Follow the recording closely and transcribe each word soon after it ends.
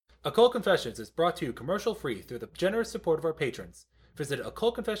Occult Confessions is brought to you commercial-free through the generous support of our patrons. Visit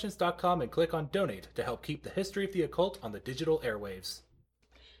occultconfessions.com and click on Donate to help keep the history of the occult on the digital airwaves.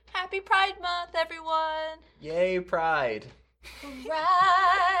 Happy Pride Month, everyone! Yay, Pride!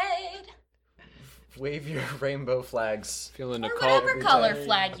 Pride! Wave your rainbow flags. Feeling Or occult, whatever color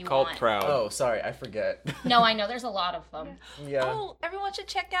flag you occult want. proud. Oh, sorry, I forget. No, I know there's a lot of them. Yeah. Oh, everyone should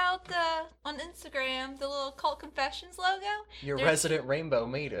check out on Instagram the little Cult Confessions logo. Your There's- resident rainbow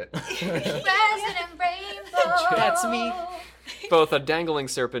made it. Resident Rainbow. That's me. Both a dangling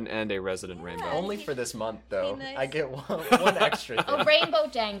serpent and a resident rainbow. Only for this month, though. Be nice. I get one extra thing. A rainbow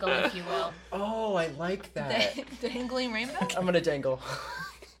dangle, if you will. Oh, I like that. Dangling rainbow? I'm gonna dangle.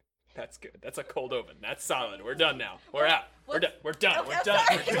 That's good. That's a cold open. That's solid. We're done now. We're out. We're done. We're done. Okay, We're I'm done.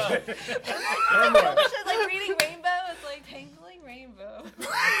 sorry. We're done. Like reading rainbow is like dangling rainbow.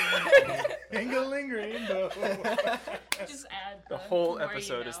 Dangling rainbow. Just add The whole more you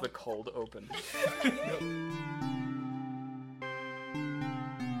episode is know. the cold open.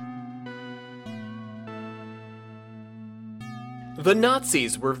 The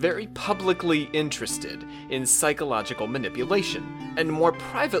Nazis were very publicly interested in psychological manipulation, and more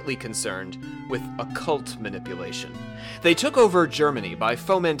privately concerned with occult manipulation. They took over Germany by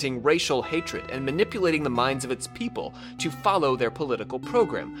fomenting racial hatred and manipulating the minds of its people to follow their political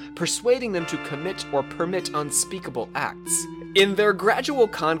program, persuading them to commit or permit unspeakable acts. In their gradual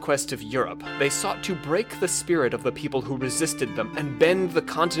conquest of Europe, they sought to break the spirit of the people who resisted them and bend the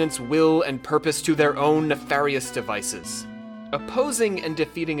continent's will and purpose to their own nefarious devices. Opposing and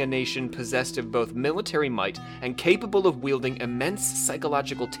defeating a nation possessed of both military might and capable of wielding immense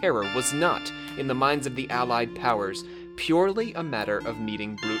psychological terror was not, in the minds of the Allied powers, purely a matter of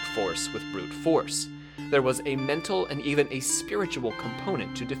meeting brute force with brute force. There was a mental and even a spiritual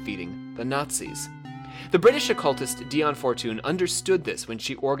component to defeating the Nazis. The British occultist Dion Fortune understood this when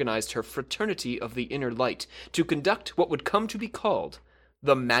she organized her Fraternity of the Inner Light to conduct what would come to be called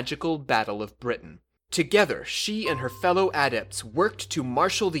the Magical Battle of Britain. Together, she and her fellow adepts worked to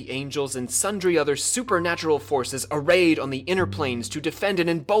marshal the angels and sundry other supernatural forces arrayed on the inner planes to defend and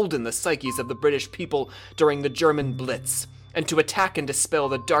embolden the psyches of the British people during the German Blitz, and to attack and dispel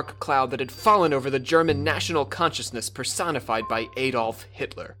the dark cloud that had fallen over the German national consciousness personified by Adolf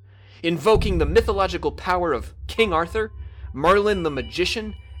Hitler. Invoking the mythological power of King Arthur, Merlin the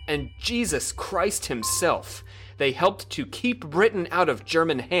Magician, and Jesus Christ himself, they helped to keep Britain out of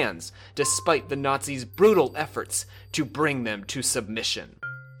German hands, despite the Nazis' brutal efforts to bring them to submission.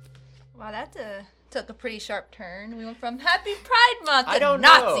 Wow, that took a pretty sharp turn. We went from Happy Pride Month to I don't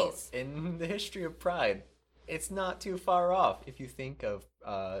Nazis. know. In the history of Pride, it's not too far off if you think of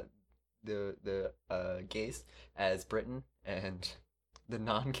the gays as Britain and the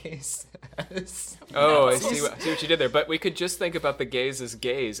non-gays as Oh, I Nazis. see what you did there. But we could just think about the gays as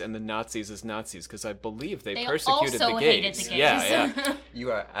gays and the Nazis as Nazis, because I believe they persecuted also the hated gays. the gays. Yeah.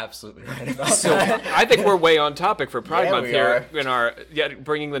 You are absolutely right about So that. I think we're way on topic for Pride Yeah, Month we here are. in our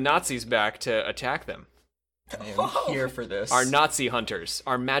bringing the Nazis back to attack them. I am here for this. Our Nazi hunters,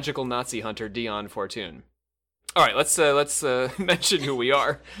 our magical Nazi hunter Dion Fortune. All right, let's mention who we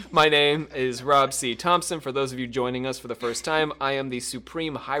are. My name is Rob C. Thompson. For those of you joining us for the first time, I am the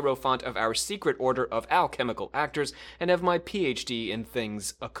supreme hierophant of our secret order of alchemical actors and have my PhD in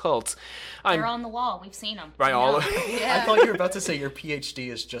things occult. They're on the wall. We've seen them. Right, all I thought you were about to say your PhD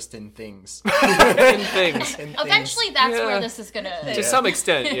is just in things. in things. In Eventually, things. that's Yeah. where this is gonna. To some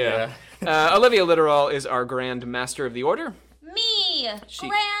extent, yeah. Olivia Littoral is our Grand Master of the Order. Me,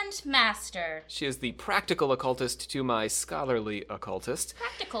 Grand Master. She is the practical occultist to my scholarly occultist.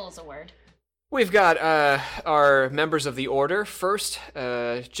 Practical is a word. We've got our members of the Order. First,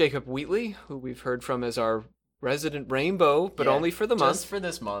 Jacob Wheatley, who we've heard from as our resident rainbow, but Yeah, only for the Just month. for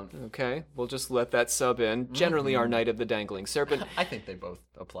this month. Okay, we'll just let that sub in. Generally, our Knight of the Dangling Serpent. I think they both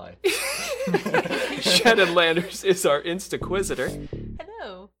apply. Shannon Landers is our Instaquisitor.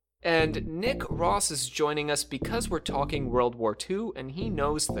 Hello. And Nick Ross is joining us because we're talking World War II, and he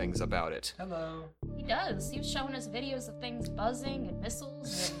knows things about it. Hello. He does. He was showing us videos of things buzzing and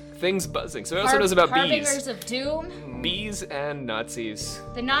missiles and Things buzzing. So he also knows about harbingers bees. of doom. Bees and Nazis.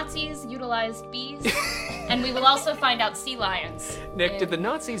 The Nazis utilized bees, and we will also find out sea lions. Nick, did the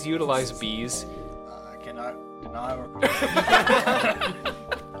Nazis utilize bees? I cannot deny or confirm.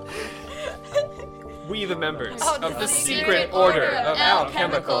 We, the members Oh, of the the Secret Order of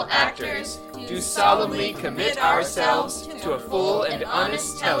Alchemical Actors, do solemnly commit ourselves to a full and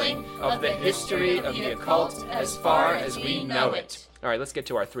honest telling of the history of the occult as far as we know it. All right, let's get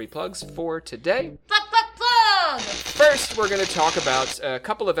to our 3 plugs for today. Plug, plug, plug! first, we're going to talk about a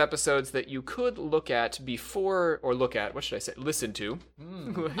couple of episodes that you could look at before, or what should I say? Listen to.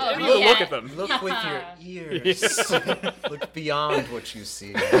 You can look at them. Look with your ears. Look beyond what you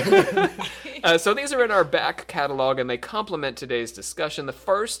see. So these are in our back catalog, and they complement today's discussion. The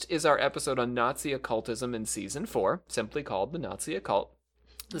first is our episode on Nazi occultism in Season 4, simply called The Nazi Occult.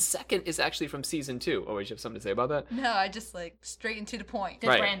 The second is actually from Season 2. Oh, you have something to say about that? No, I just like straight and to the point. Good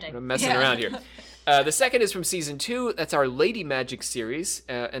Right, branding. I'm messing around here. The second is from Season 2. That's our Lady Magic series,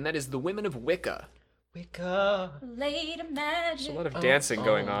 and that is The Women of Wicca. Wicca. Lady There's Magic. a lot of dancing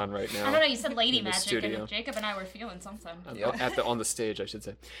going on right now. I don't know, you said Lady in the Magic, studio. and Jacob and I were feeling something. On the stage, I should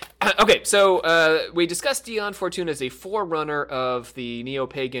say. Okay, so we discussed Dion Fortune as a forerunner of the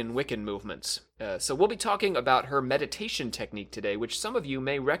neo-pagan Wiccan movements. So we'll be talking about her meditation technique today, which some of you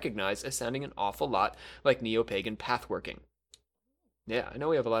may recognize as sounding an awful lot like neo-pagan pathworking. Yeah, I know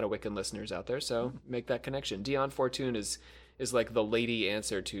we have a lot of Wiccan listeners out there, so make that connection. Dion Fortune is like the lady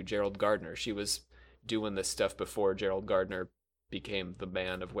answer to Gerald Gardner. She was doing this stuff before Gerald Gardner became the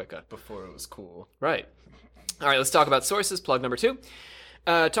man of Wicca. Before it was cool. Right. All right, let's talk about sources. Plug number 2.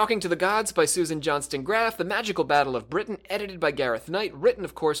 Talking to the Gods by Susan Johnston Graff. The Magical Battle of Britain, edited by Gareth Knight. Written,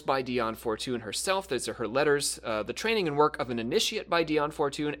 of course, by Dion Fortune herself. Those are her letters. The Training and Work of an Initiate by Dion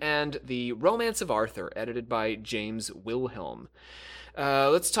Fortune. And The Romance of Arthur, edited by James Wilhelm.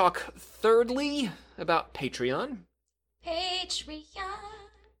 Let's talk, thirdly, about Patreon. Patreon.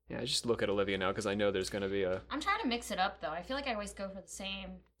 Yeah, I just look at Olivia now because I know there's going to be a... I'm trying to mix it up, though. I feel like I always go for the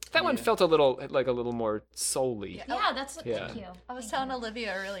same. That one felt a little more soul-y. Yeah, that's what. Yeah. Thank you. I was telling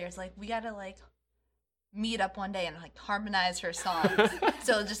Olivia earlier, it's like we gotta like meet up one day and like harmonize her songs.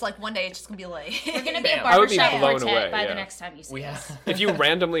 So just like one day it's just gonna be like We're gonna be a I would be barbershop blown quartet away, by yeah. the next time you see us. If you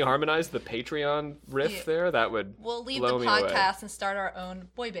randomly harmonize the Patreon riff Yeah. there, that would we'll leave blow the me away. podcast and start our own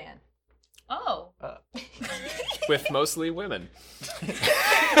boy band. Oh. With mostly women.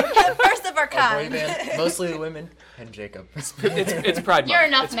 First of our A boy kind. band, mostly women, and Jacob. It's Pride Month. You're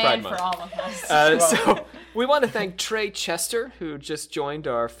enough It's man Pride for Month. all of us. So we want to thank Trey Chester, who just joined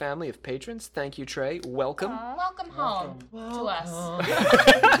our family of patrons. Thank you, Trey. Welcome. Welcome home to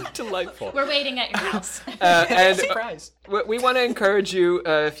us. Delightful. We're waiting at your house. And Surprise. we want to encourage you,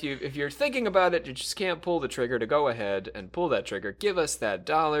 if you're thinking about it, you just can't pull the trigger, to go ahead and pull that trigger. Give us that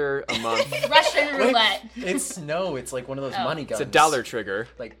 $1 a month. Russian roulette. It's like one of those money guns. It's a $1 trigger.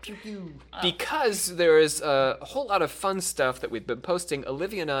 Like pew pew. Because there is a whole lot of fun stuff that we've been posting.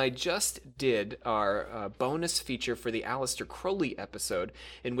 Olivia and I just did our bonus feature for the Aleister Crowley episode,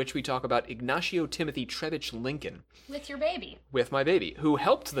 in which we talk about Ignacio Timothy Trebitsch Lincoln, With your baby. with my baby, who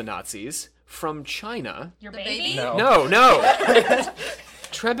helped the Nazis from China. Your The baby? baby? No. No.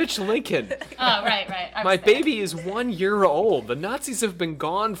 Trebitsch Lincoln. Oh, right. I My was there. baby is 1 year old. The Nazis have been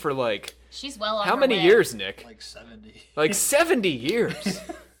gone for like, She's well on how her many way. years, Nick? Like 70. Like 70 years.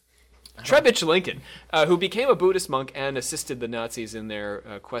 Trebitsch Lincoln, who became a Buddhist monk and assisted the Nazis in their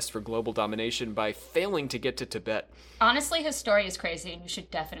quest for global domination by failing to get to Tibet. Honestly, his story is crazy, and you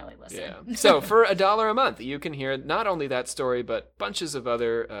should definitely listen. Yeah. So for $1 a month, you can hear not only that story, but bunches of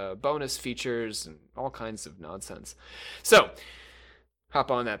other bonus features and all kinds of nonsense. So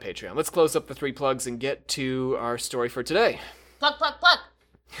hop on that Patreon. Let's close up the 3 plugs and get to our story for today. Plug, plug, plug.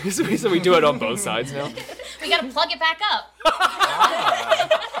 So we do it on both sides now. We gotta plug it back up.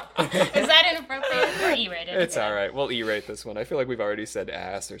 Is that inappropriate or E-rated? It's all right. We'll E-rate this one. I feel like we've already said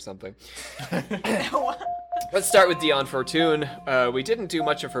ass or something. Let's start with Dion Fortune. We didn't do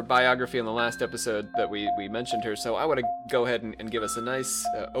much of her biography in the last episode that we mentioned her, so I want to go ahead and give us a nice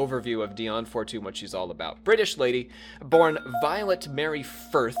overview of Dion Fortune, what she's all about. British lady, born Violet Mary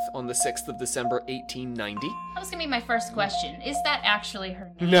Firth on the 6th of December, 1890. That was gonna be my first question. Is that actually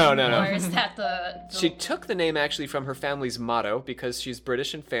her name? No. Or is that the... She took the name actually from her family's motto, because she's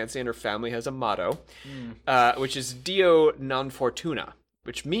British and fancy, and her family has a motto, which is Dio non fortuna,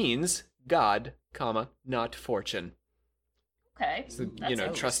 which means God, comma, not fortune. Okay. So, That's trusting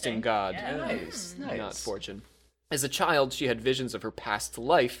interesting. God, Yeah. Nice. not fortune. As a child, she had visions of her past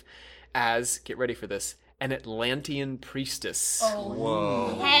life as, get ready for this, an Atlantean priestess. Oh,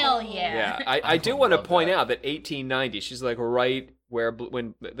 Whoa. hell yeah. Yeah, I do want to love point that. out that 1890, she's like right where,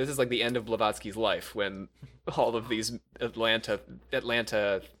 when this is like the end of Blavatsky's life, when all of these Atlanta,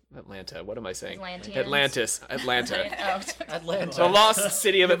 what am I saying? Atlanteans. Atlanta. Oh, Atlanta. The lost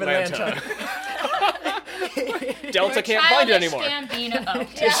city of Live in Atlanta. Delta can't find it anymore. Gambino. Oh,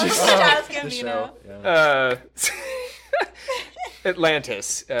 Yeah, Charles The Gambino. show. Yeah.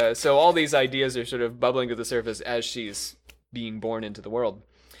 Atlantis. So all these ideas are sort of bubbling to the surface as she's being born into the world,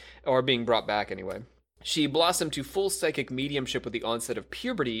 or being brought back anyway. She blossomed to full psychic mediumship with the onset of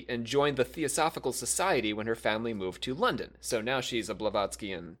puberty and joined the Theosophical Society when her family moved to London. So now she's a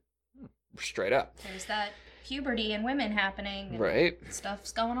Blavatsky and straight up. There's that puberty in women happening. And Right.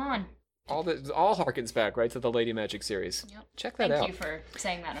 Stuff's going on. All harkens back, right, to the Lady Magic series. Yep. Check that out. Thank you for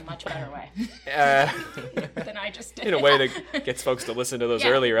saying that in a much better way than I just did. In a way that gets folks to listen to those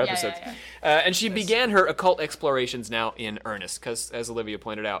earlier episodes. And she began her occult explorations now in earnest, because, as Olivia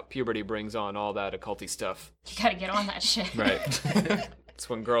pointed out, puberty brings on all that occulty stuff. You gotta get on that shit. Right. It's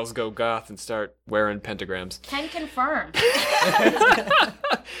when girls go goth and start wearing pentagrams. Can confirm.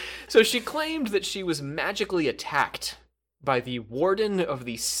 So she claimed that she was magically attacked by the warden of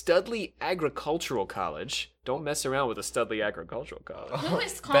the Studley Agricultural College. Don't mess around with the Studley Agricultural College. Who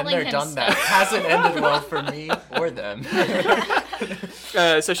is calling Been there, him done that. Hasn't ended well for me or them.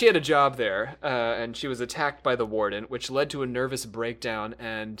 So she had a job there, and she was attacked by the warden, which led to a nervous breakdown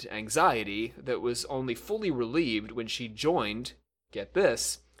and anxiety that was only fully relieved when she joined, get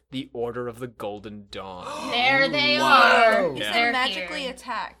this, the Order of the Golden Dawn. There they Wow. are. You Yeah. said They're magically here.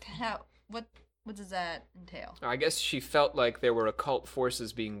 attacked. How? What does that entail? I guess she felt like there were occult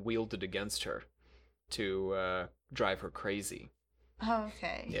forces being wielded against her to drive her crazy. Oh,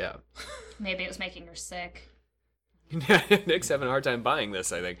 okay. Yeah. Maybe it was making her sick. Nick's having a hard time buying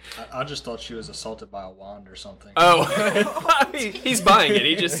this, I think. I just thought she was assaulted by a wand or something. Oh, he's buying it.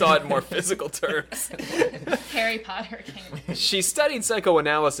 He just saw it in more physical terms. Harry Potter came. She studied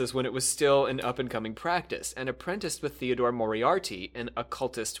psychoanalysis when it was still an up-and-coming practice, and apprenticed with Theodore Moriarty, an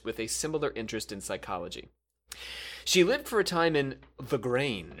occultist with a similar interest in psychology. She lived for a time in The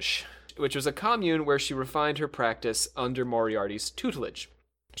Grange, which was a commune where she refined her practice under Moriarty's tutelage.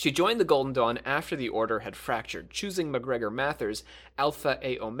 She joined the Golden Dawn after the order had fractured, choosing MacGregor Mather's Alpha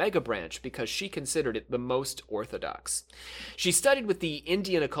A Omega branch because she considered it the most orthodox. She studied with the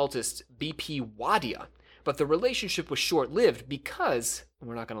Indian occultist B.P. Wadia, but the relationship was short-lived because,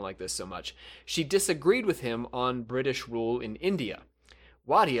 we're not going to like this so much, she disagreed with him on British rule in India.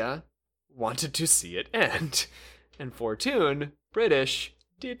 Wadia wanted to see it end, and Fortune, British,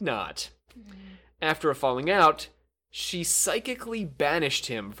 did not. After a falling out, she psychically banished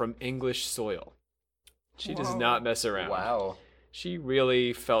him from English soil. She does not mess around. Wow. She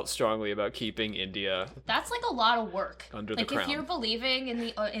really felt strongly about keeping India. That's like a lot of work. Under the like crown. if you're believing in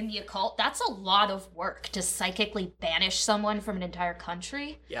the occult, that's a lot of work to psychically banish someone from an entire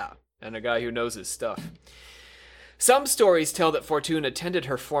country. Yeah, and a guy who knows his stuff. Some stories tell that Fortune attended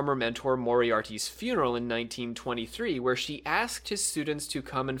her former mentor Moriarty's funeral in 1923, where she asked his students to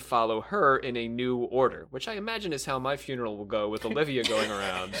come and follow her in a new order, which I imagine is how my funeral will go, with Olivia going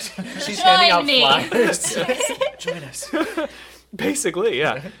around. She's Join handing out me. flyers. Join us. Basically,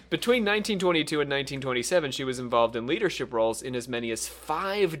 yeah. Between 1922 and 1927, she was involved in leadership roles in as many as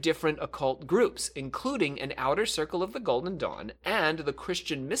 5 different occult groups, including an Outer Circle of the Golden Dawn and the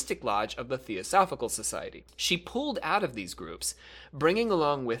Christian Mystic Lodge of the Theosophical Society. She pulled out of these groups, bringing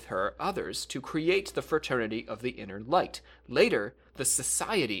along with her others to create the Fraternity of the Inner Light, later the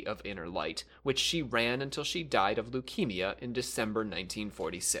Society of Inner Light, which she ran until she died of leukemia in December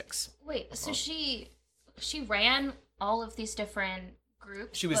 1946. Wait, so she ran all of these different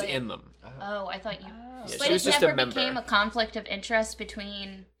groups? She was but- in them. Oh, I thought you. Yeah, but she was it just a never member. became a conflict of interest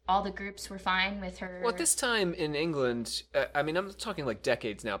between all the groups were fine with her. Well, at this time in England, I mean, I'm talking like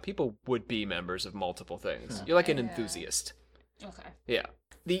decades now, people would be members of multiple things. You're like an enthusiast. Okay. Yeah.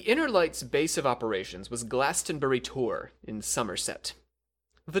 The Inner Light's base of operations was Glastonbury Tor in Somerset.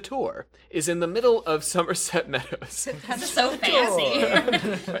 The Tor is in the middle of Somerset Meadows. That's so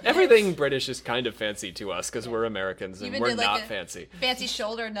fancy. Everything British is kind of fancy to us because we're Americans and Even we're did, like, not a- fancy. Fancy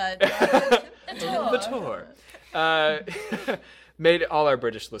shoulder nudge. The Tor. Made all our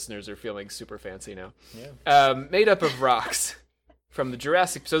British listeners are feeling super fancy now. Yeah. Made up of rocks from the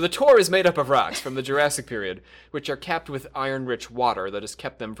Jurassic. So the Tor is made up of rocks from the Jurassic period, which are capped with iron-rich water that has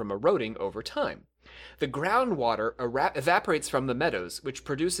kept them from eroding over time. The groundwater evaporates from the meadows, which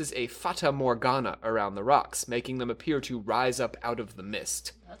produces a fata morgana around the rocks, making them appear to rise up out of the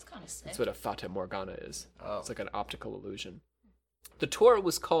mist. That's kind of sick. That's what a fata morgana is. Oh. It's like an optical illusion. The Tor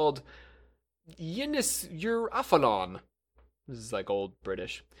was called Yinis Ur-Afalon. This is like old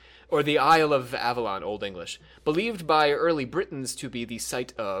British. Or the Isle of Avalon, Old English. Believed by early Britons to be the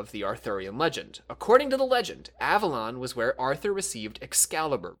site of the Arthurian legend. According to the legend, Avalon was where Arthur received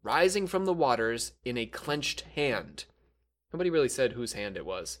Excalibur, rising from the waters in a clenched hand. Nobody really said whose hand it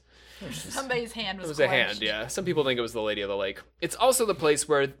was. Somebody's hand was It was a hand, clenched. yeah. Some people think it was the Lady of the Lake. It's also the place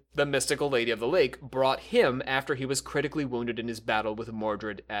where the mystical Lady of the Lake brought him after he was critically wounded in his battle with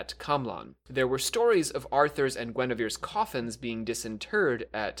Mordred at Camlan. There were stories of Arthur's and Guinevere's coffins being disinterred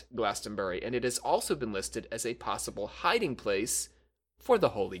at Glastonbury, and it has also been listed as a possible hiding place for the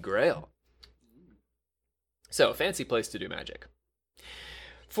Holy Grail. So, fancy place to do magic.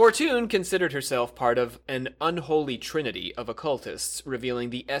 Fortune considered herself part of an unholy trinity of occultists, revealing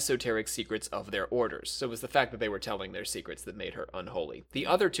the esoteric secrets of their orders. So it was the fact that they were telling their secrets that made her unholy. The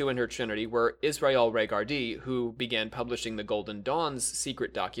other two in her trinity were Israel Regardi, who began publishing the Golden Dawn's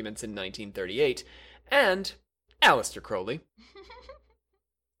secret documents in 1938, and Aleister Crowley,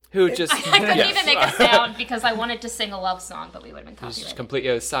 who just... I couldn't even make a sound because I wanted to sing a love song, but we would have been Just copyrighted.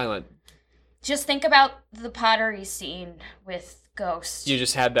 completely silent. Just think about the pottery scene with ghosts. You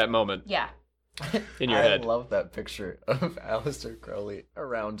just had that moment Yeah. in your I head. love that picture of Aleister Crowley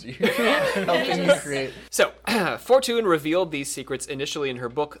around you, helping you create. So, Fortune revealed these secrets initially in her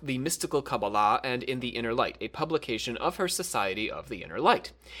book, The Mystical Kabbalah, and in The Inner Light, a publication of her Society of the Inner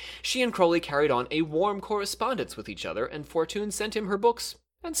Light. She and Crowley carried on a warm correspondence with each other, and Fortune sent him her books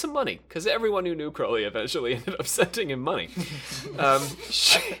and some money, because everyone who knew Crowley eventually ended up sending him money. I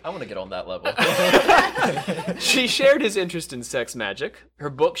want to get on that level. She shared his interest in sex magic.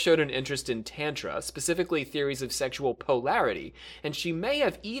 Her book showed an interest in Tantra, specifically theories of sexual polarity, and she may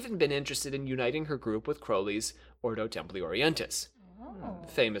have even been interested in uniting her group with Crowley's Ordo Templi Orientis,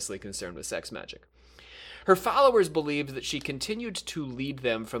 famously concerned with sex magic. Her followers believed that she continued to lead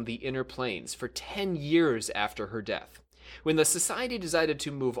them from the inner planes for 10 years after her death. When the society decided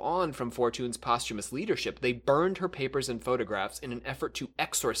to move on from Fortune's posthumous leadership, they burned her papers and photographs in an effort to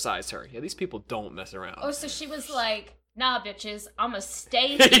exorcise her. Yeah, these people don't mess around. Oh, so she was like, nah, bitches, I'm gonna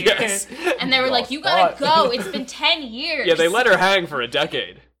stay here. Yes. And they were like, you gotta go. It's been 10 years. Yeah, they let her hang for a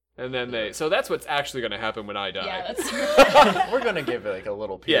decade. And then they... So that's what's actually going to happen when I die. Yeah, that's... We're gonna give it like a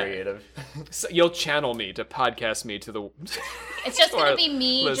little period of. So you'll channel me to podcast me to the... It's just to gonna our be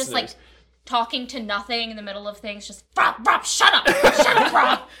me just like listeners. talking to nothing in the middle of things. Just, Rob, shut up. Shut up,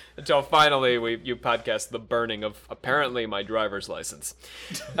 Rob. Until finally you podcast the burning of apparently my driver's license.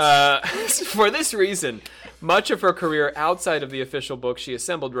 For this reason, much of her career outside of the official book she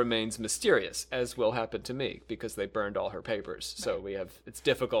assembled remains mysterious, as will happen to me, because they burned all her papers. So it's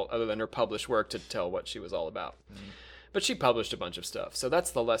difficult, other than her published work, to tell what she was all about. But she published a bunch of stuff, so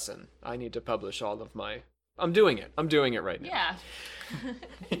that's the lesson. I need to publish all of my... I'm doing it right now. Yeah.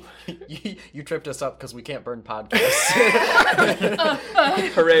 You tripped us up because we can't burn podcasts.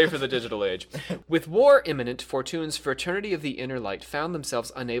 Hooray for the digital age. With war imminent, Fortune's Fraternity of the Inner Light found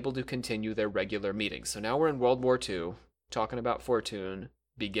themselves unable to continue their regular meetings. So now we're in World War II, talking about Fortune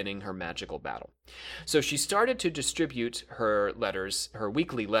beginning her magical battle. So she started to distribute her letters, her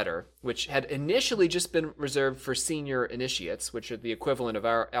weekly letter, which had initially just been reserved for senior initiates, which are the equivalent of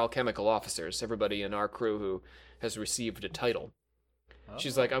our alchemical officers, everybody in our crew who has received a title.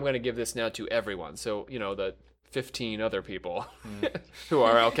 She's like, I'm going to give this now to everyone. So, the 15 other people who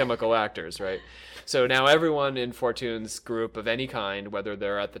are alchemical actors, right? So now everyone in Fortune's group of any kind, whether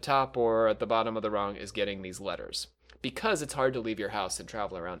they're at the top or at the bottom of the rung, is getting these letters. Because it's hard to leave your house and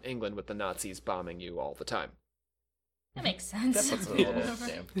travel around England with the Nazis bombing you all the time. That makes sense. That's a little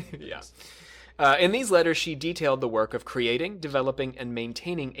damn. Yeah. In these letters, she detailed the work of creating, developing, and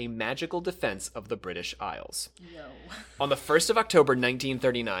maintaining a magical defense of the British Isles. Yo. On the 1st of October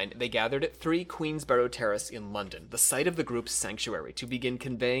 1939, they gathered at 3 Queensborough Terrace in London, the site of the group's sanctuary, to begin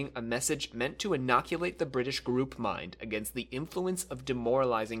conveying a message meant to inoculate the British group mind against the influence of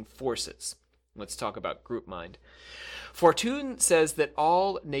demoralizing forces. Let's talk about group mind. Fortune says that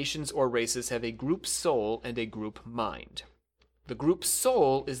all nations or races have a group soul and a group mind. The group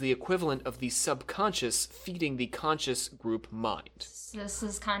soul is the equivalent of the subconscious feeding the conscious group mind. This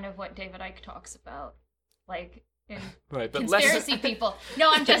is kind of what David Icke talks about. Like, in Right, but conspiracy people.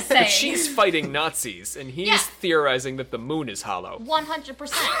 No, I'm just saying. She's fighting Nazis, and he's Yeah. theorizing that the moon is hollow.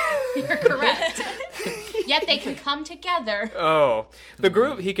 100%. You're correct. Yet they can come together. Oh, the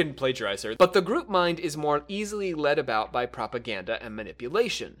group, he can plagiarize her, but the group mind is more easily led about by propaganda and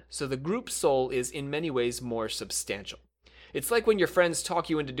manipulation, so the group soul is in many ways more substantial. It's like when your friends talk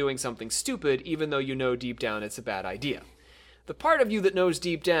you into doing something stupid, even though you know deep down it's a bad idea. The part of you that knows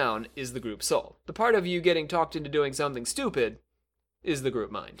deep down is the group soul. The part of you getting talked into doing something stupid is the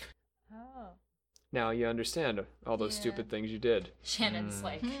group mind. Oh. Now you understand all those stupid things you did. Shannon's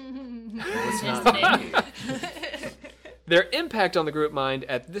like, It's his not name. Their impact on the group mind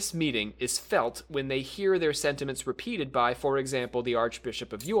at this meeting is felt when they hear their sentiments repeated by, for example, the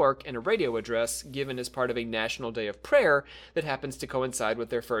Archbishop of York in a radio address given as part of a national day of prayer that happens to coincide with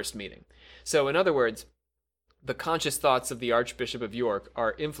their first meeting. So, in other words, the conscious thoughts of the Archbishop of York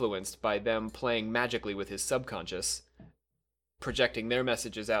are influenced by them playing magically with his subconscious, projecting their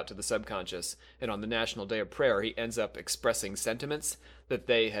messages out to the subconscious, and on the National Day of Prayer, he ends up expressing sentiments that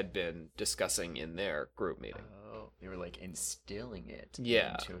they had been discussing in their group meeting. They were like instilling it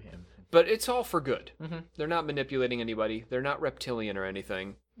Yeah. into him. But it's all for good. Mm-hmm. They're not manipulating anybody. They're not reptilian or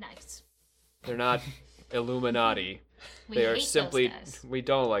anything. Nice. They're not Illuminati. We They are hate simply. those guys. We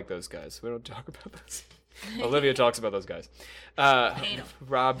don't like those guys. We don't talk about those. Olivia talks about those guys. hate 'em.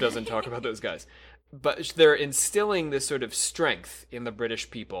 Rob doesn't talk about those guys. But they're instilling this sort of strength in the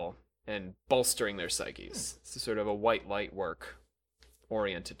British people and bolstering their psyches. It's sort of a white light work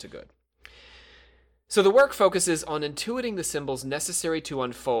oriented to good. So the work focuses on intuiting the symbols necessary to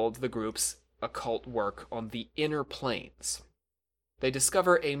unfold the group's occult work on the inner planes. They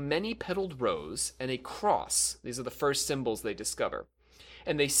discover a many-petaled rose and a cross. These are the first symbols they discover.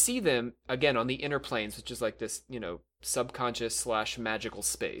 And they see them, again, on the inner planes, which is like this, subconscious / magical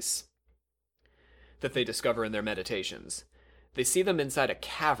space that they discover in their meditations. They see them inside a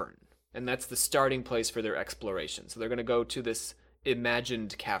cavern, and that's the starting place for their exploration. So they're going to go to this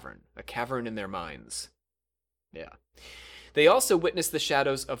imagined cavern, a cavern in their minds. Yeah. They also witness the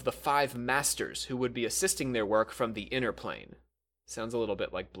shadows of the 5 masters who would be assisting their work from the inner plane. Sounds a little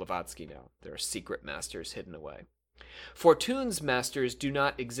bit like Blavatsky now. There are secret masters hidden away. Fortune's masters do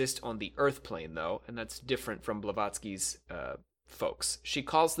not exist on the earth plane, though, and that's different from Blavatsky's folks. She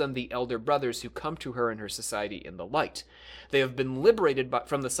calls them the elder brothers who come to her in her society in the light. They have been liberated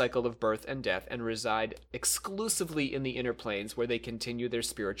from the cycle of birth and death and reside exclusively in the inner planes where they continue their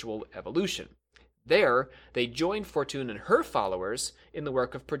spiritual evolution. There, they join Fortune and her followers in the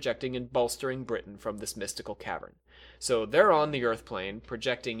work of projecting and bolstering Britain from this mystical cavern. So they're on the earth plane,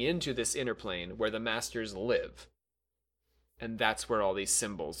 projecting into this inner plane where the masters live. And that's where all these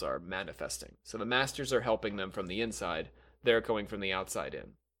symbols are manifesting. So the masters are helping them from the inside. They're going from the outside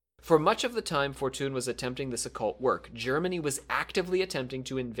in. For much of the time Fortune was attempting this occult work, Germany was actively attempting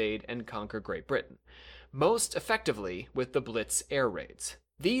to invade and conquer Great Britain, most effectively with the Blitz air raids.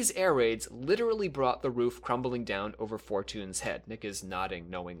 These air raids literally brought the roof crumbling down over Fortune's head. Nick is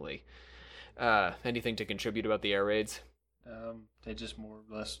nodding knowingly. Anything to contribute about the air raids? They just more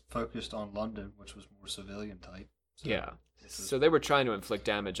or less focused on London, which was more civilian type. So Yeah. this was- So they were trying to inflict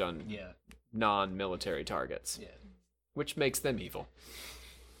damage on yeah, non-military targets, yeah. which makes them evil.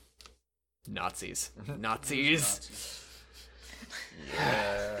 Nazis. Nazis. Nazis.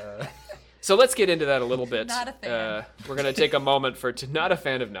 Yeah. So let's get into that a little bit. Not a fan. We're going to take a moment not a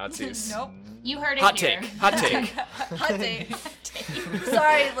fan of Nazis. Nope. You heard it Hot here. take. Hot take. Hot take.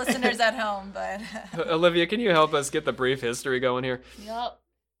 Sorry, listeners at home, but Olivia, can you help us get the brief history going here? Yup.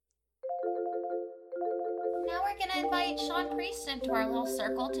 Now we're gonna invite Sean Priest into our little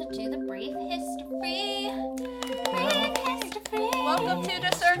circle to do the brief history. Brief history. welcome to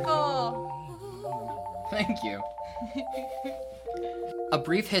the circle. Thank you. A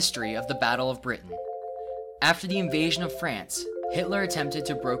brief history of the Battle of Britain. After the invasion of France, Hitler attempted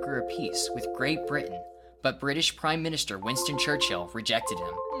to broker a peace with Great Britain, but British Prime Minister Winston Churchill rejected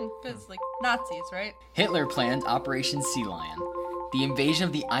him. Because, like, Nazis, right? Hitler planned Operation Sea Lion, the invasion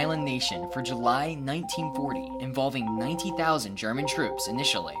of the island nation for July 1940, involving 90,000 German troops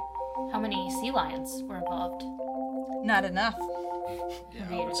initially. How many sea lions were involved? Not enough. Yeah,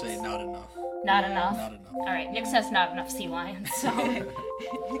 I would say not enough. Not enough. Not enough. All right, Nick says not enough sea lions. So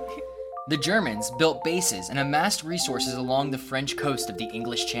The Germans built bases and amassed resources along the French coast of the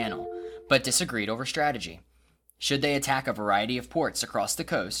English Channel, but disagreed over strategy. Should they attack a variety of ports across the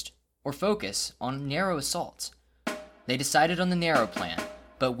coast, or focus on narrow assaults? They decided on the narrow plan,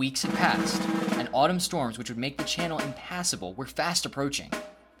 but weeks had passed, and autumn storms which would make the channel impassable were fast approaching.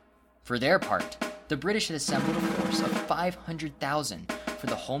 For their part, the British had assembled a force of 500,000 for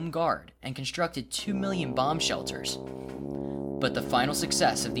the Home Guard and constructed 2 million bomb shelters. But the final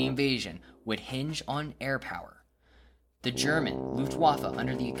success of the invasion would hinge on air power. The German Luftwaffe,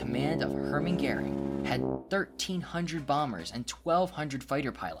 under the command of Hermann Goering, had 1,300 bombers and 1,200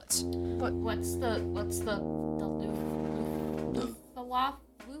 fighter pilots. what's the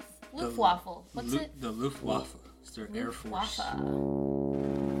Luftwaffe? What's it? The Luftwaffe. It's their Air Force.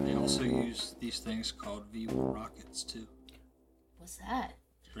 Luftwaffe. They also use these things called V-1 rockets, too. What's that?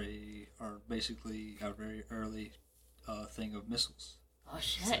 They are basically a very early thing of missiles. Oh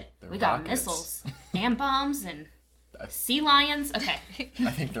shit. they're We got rockets. missiles and bombs and sea lions. Okay.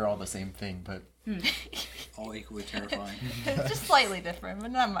 I think they're all the same thing, but All equally terrifying. Just slightly different,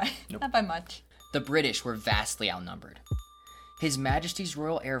 but not by much. The British were vastly outnumbered. His Majesty's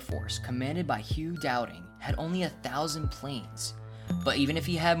Royal Air Force, commanded by Hugh Dowding, had only 1,000 planes. But even if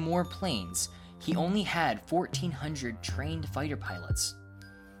he had more planes, he only had 1,400 trained fighter pilots.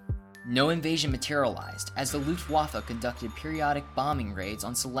 No invasion materialized, as the Luftwaffe conducted periodic bombing raids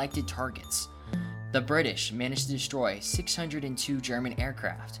on selected targets. The British managed to destroy 602 German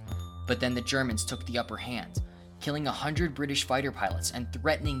aircraft, but then the Germans took the upper hand, killing 100 British fighter pilots and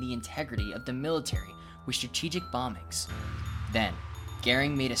threatening the integrity of the military with strategic bombings. Then,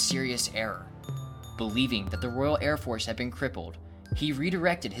 Goering made a serious error. Believing that the Royal Air Force had been crippled, he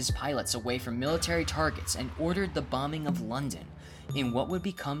redirected his pilots away from military targets and ordered the bombing of London in what would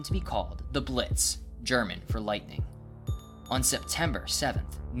become to be called the Blitz, German for lightning. On September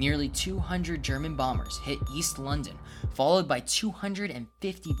 7th, nearly 200 German bombers hit East London, followed by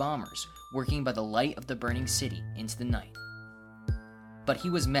 250 bombers working by the light of the burning city into the night. But he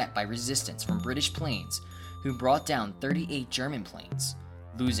was met by resistance from British planes, who brought down 38 German planes,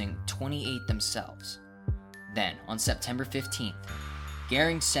 losing 28 themselves. Then, on September 15th,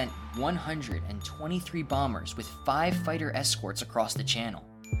 Goering sent 123 bombers with 5 fighter escorts across the channel.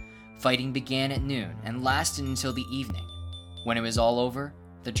 Fighting began at noon and lasted until the evening. When it was all over,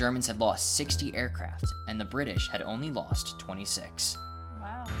 the Germans had lost 60 aircraft and the British had only lost 26.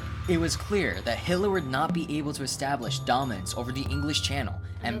 Wow. It was clear that Hitler would not be able to establish dominance over the English Channel,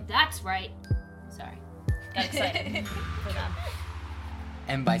 and That's right. Sorry. Got excited for them.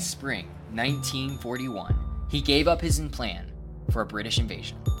 And by spring 1941, he gave up his plan for a British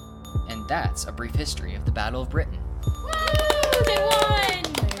invasion. And that's a brief history of the Battle of Britain. Woo! They won!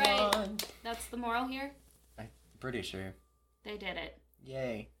 They Right. won. That's the moral here. I'm pretty sure. They did it.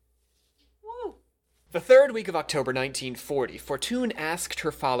 Yay. Woo. The third week of October 1940, Fortune asked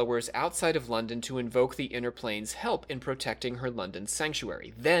her followers outside of London to invoke the Inner Plane's help in protecting her London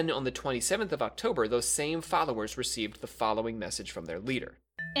sanctuary. Then, on the 27th of October, those same followers received the following message from their leader.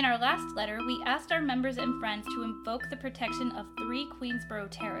 In our last letter, we asked our members and friends to invoke the protection of 3 Queensborough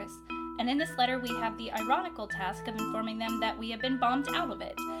Terrace, and in this letter we have the ironical task of informing them that we have been bombed out of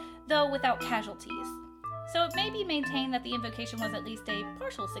it, though without casualties. So it may be maintained that the invocation was at least a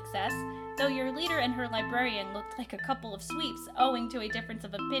partial success, though your leader and her librarian looked like a couple of sweeps owing to a difference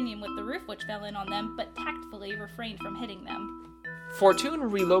of opinion with the roof which fell in on them, but tactfully refrained from hitting them. Fortune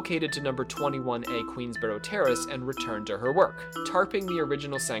relocated to number 21A Queensborough Terrace and returned to her work, tarping the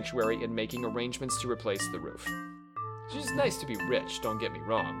original sanctuary and making arrangements to replace the roof. She's nice to be rich, don't get me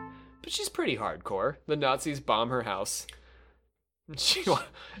wrong, but she's pretty hardcore. The Nazis bomb her house.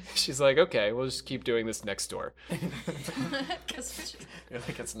 She's like, okay, we'll just keep doing this next door. Like,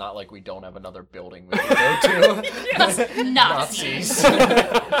 it's not like we don't have another building we can go to. Nazis.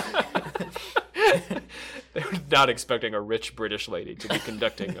 They were not expecting a rich British lady to be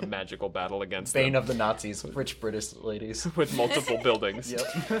conducting a magical battle against Bane them. of the Nazis, rich British ladies. With multiple buildings.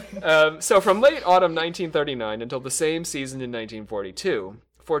 Yep. So from late autumn 1939 until the same season in 1942,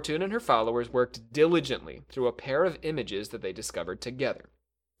 Fortune and her followers worked diligently through a pair of images that they discovered together.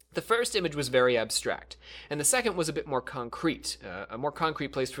 The first image was very abstract, and the second was a bit more concrete, a more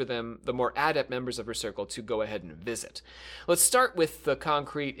concrete place for them, the more adept members of her circle, to go ahead and visit. Let's start with the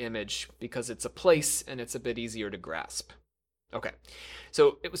concrete image, because it's a place and it's a bit easier to grasp. Okay,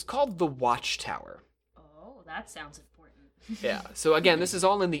 so it was called the Watchtower. Oh, that sounds important. Yeah, so again, this is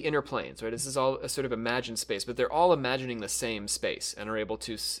all in the inner planes, right? This is all a sort of imagined space, but they're all imagining the same space and are able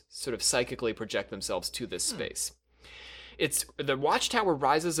to sort of psychically project themselves to this space. The Watchtower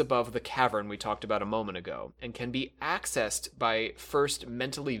rises above the cavern we talked about a moment ago and can be accessed by first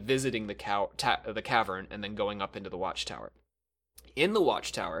mentally visiting the cavern and then going up into the Watchtower. In the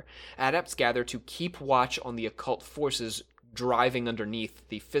Watchtower, adepts gather to keep watch on the occult forces driving underneath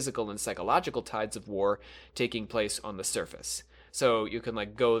the physical and psychological tides of war taking place on the surface. So you can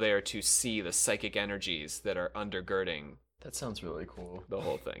go there to see the psychic energies that are undergirding That sounds really cool. the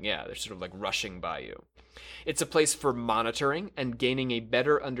whole thing. Yeah, they're sort of rushing by you. It's a place for monitoring and gaining a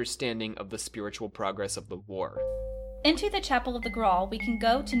better understanding of the spiritual progress of the war. Into the Chapel of the Graal we can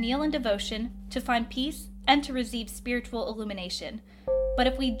go to kneel in devotion, to find peace, and to receive spiritual illumination. But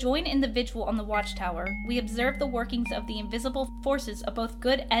if we join in the vigil on the Watchtower, we observe the workings of the invisible forces of both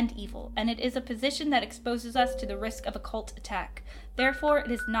good and evil, and it is a position that exposes us to the risk of occult attack. Therefore,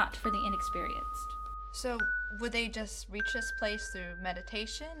 it is not for the inexperienced. So, would they just reach this place through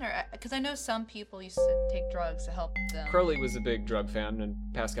meditation? Or because I know some people used to take drugs to help them. Crowley was a big drug fan, and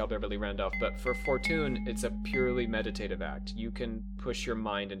Pascal Beverly Randolph, but for Fortune, it's a purely meditative act. You can push your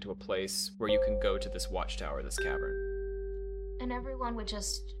mind into a place where you can go to this Watchtower, this cavern. And everyone would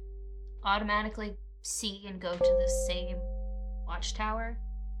just automatically see and go to the same watchtower?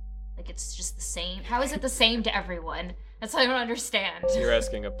 Like, it's just the same? How is it the same to everyone? That's what I don't understand. You're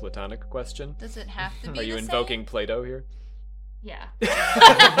asking a platonic question? Does it have to be Are you the invoking Plato here? Yeah.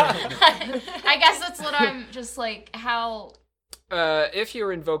 I guess that's what I'm just like, how... If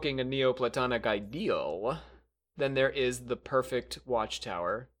you're invoking a Neoplatonic ideal, then there is the perfect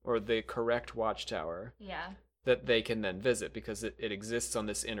watchtower, or the correct watchtower, Yeah. that they can then visit, because it exists on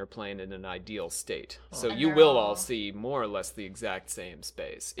this inner plane in an ideal state. So And you they're will all- all see more or less the exact same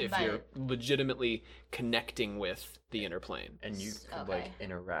space if But- you're legitimately connecting with the inner plane. And you could Okay. like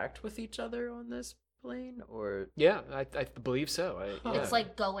interact with each other on this plane, or Yeah, I believe so. Yeah. It's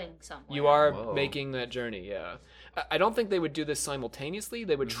like going somewhere. You are Whoa. making that journey, yeah. I don't think they would do this simultaneously.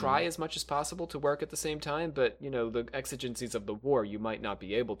 They would try as much as possible to work at the same time, but, you know, the exigencies of the war, you might not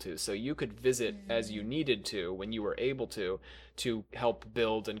be able to. So you could visit as you needed to, when you were able to help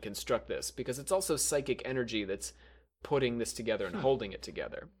build and construct this. Because it's also psychic energy that's putting this together and holding it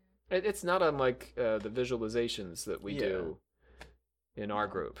together. It's not unlike the visualizations that we do in our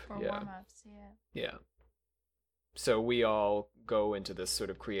group. For Yeah. warm-ups, yeah. Yeah. So we all go into this sort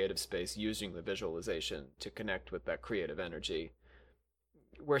of creative space using the visualization to connect with that creative energy.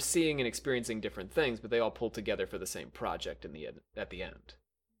 We're seeing and experiencing different things, but they all pull together for the same project at the end.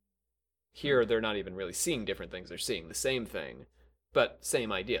 Here, they're not even really seeing different things. They're seeing the same thing, but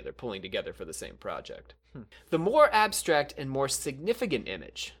same idea. They're pulling together for the same project. The more abstract and more significant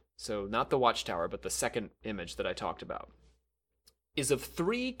image, so not the watchtower, but the second image that I talked about, is of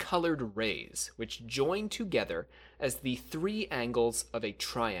 3 colored rays, which join together as the 3 angles of a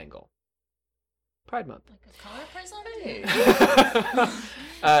triangle. Pride Month. Like a color prism?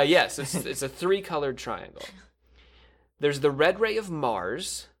 Yes, it's a 3-colored triangle. There's the red ray of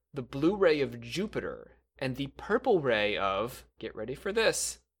Mars, the blue ray of Jupiter, and the purple ray of, get ready for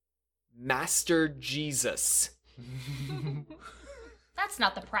this, Master Jesus. That's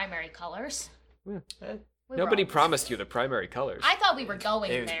not the primary colors. We Nobody were all- promised you the primary colors. I thought we were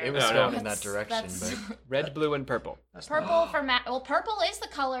going it, there. it was No, going no. in that direction, but Red, blue, and purple. That's Purple for well, purple is the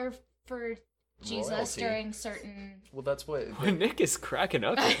color for Jesus Royalty. during certain. well, that's what. Nick is cracking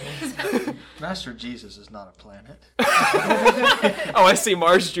up. Master Jesus is not a planet. Oh, I see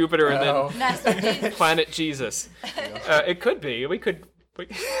Mars, Jupiter, and No. Master Jesus. then planet Jesus. It could be. We could.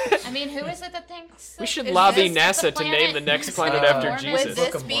 I mean, who is it that thinks? We should Is lobby this NASA the to name planet? the next planet Uh, after Would Would Jesus.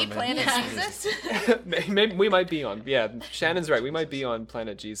 Book this of be Mormon. Planet Yeah. Jesus? Maybe we might be on. Yeah, Shannon's right. We might be on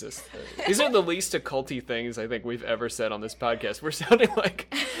Planet Jesus. These are the least occulty things I think we've ever said on this podcast. We're sounding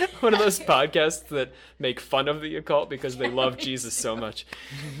like one of those podcasts that make fun of the occult because they love Jesus so much.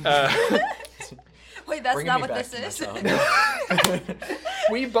 Wait, that's Bringing not me what back this to is.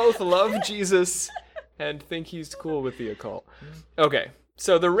 myself. We both love Jesus and think he's cool with the occult. Okay,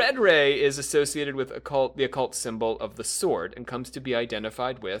 so the red ray is associated with the occult symbol of the sword and comes to be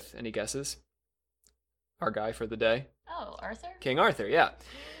identified with, any guesses? Our guy for the day? Oh, Arthur? King Arthur, yeah.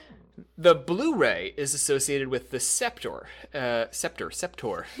 The blue ray is associated with the scepter. Scepter.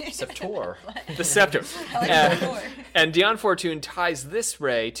 Septor. The scepter. I like Uh, the door. And Dion Fortune ties this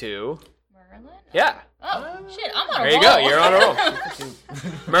ray to... Merlin? Yeah, Oh, shit, I'm on a there you roll. go, you're on a roll.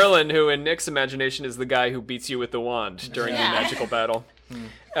 Merlin, who in Nick's imagination is the guy who beats you with the wand during Yeah. the magical battle.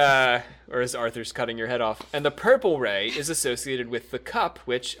 Or as Arthur's cutting your head off. And the purple ray is associated with the cup,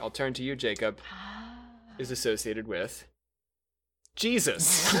 which, I'll turn to you, Jacob, is associated with Jesus.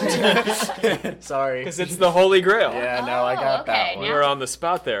 Sorry. Because it's the Holy Grail. Yeah, no, I got okay, that We one. now- were on the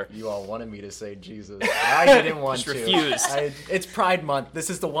spot there. You all wanted me to say Jesus. I didn't want Just to. refused. It's Pride Month. This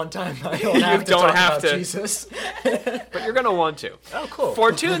is the one time I don't have to don't talk have about to. Jesus. But you're going to want to. Oh, cool.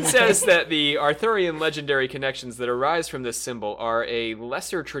 Fortune says that the Arthurian legendary connections that arise from this symbol are a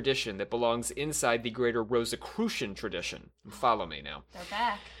lesser tradition that belongs inside the greater Rosicrucian tradition. Follow me now. They're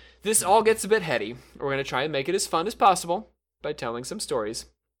back. This all gets a bit heady. We're going to try and make it as fun as possible by telling some stories,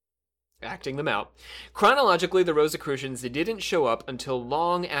 acting them out. Chronologically, the Rosicrucians didn't show up until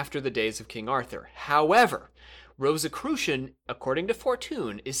long after the days of King Arthur. However, Rosicrucian, according to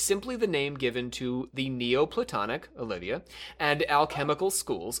Fortune, is simply the name given to the Neoplatonic, Olivia, and alchemical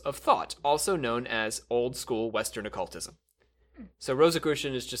schools of thought, also known as Old School Western Occultism. So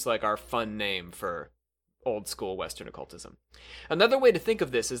Rosicrucian is just like our fun name for Old School Western Occultism. Another way to think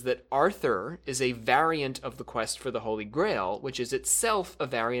of this is that Arthur is a variant of the quest for the Holy Grail, which is itself a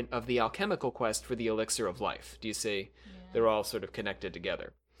variant of the alchemical quest for the Elixir of Life. Do you see? They're all sort of connected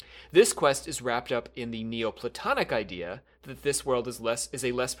together. This quest is wrapped up in the Neoplatonic idea that this world is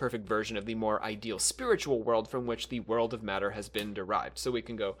a less perfect version of the more ideal spiritual world from which the world of matter has been derived. So we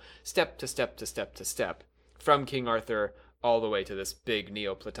can go step to step to step to step from King Arthur all the way to this big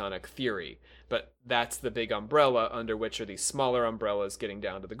Neoplatonic theory. But that's the big umbrella under which are these smaller umbrellas getting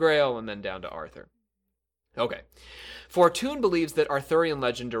down to the Grail and then down to Arthur. Okay. Fortune believes that Arthurian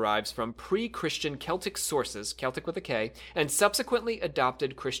legend derives from pre-Christian Celtic sources, Celtic with a K, and subsequently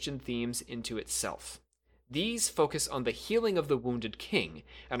adopted Christian themes into itself. These focus on the healing of the wounded king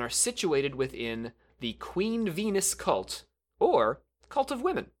and are situated within the Queen Venus cult, or cult of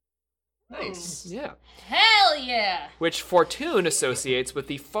women. Nice. Yeah. Hell yeah! Which Fortune associates with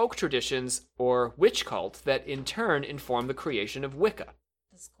the folk traditions or witch cult that in turn inform the creation of Wicca.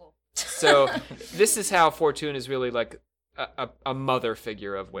 That's cool. So this is how Fortune is really like a mother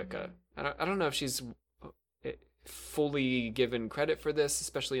figure of Wicca. I don't know if she's fully given credit for this,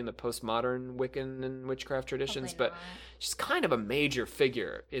 especially in the postmodern Wiccan and witchcraft traditions, but she's kind of a major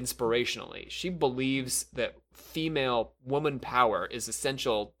figure inspirationally. She believes that female woman power is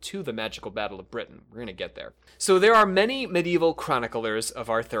essential to the magical Battle of Britain. We're going to get there. So there are many medieval chroniclers of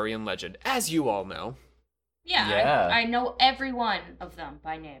Arthurian legend, as you all know. Yeah. I know every one of them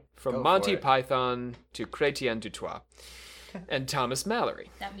by name. From Go Monty for it. Python to Chrétien du Troyes and Thomas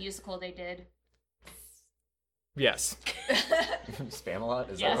Mallory. That musical they did. Yes. Spamalot?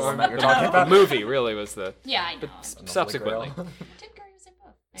 Is Yes. that what you're talking The about? movie really was the... Yeah, I know. On the subsequently. Holy Grail. Tim Curry was in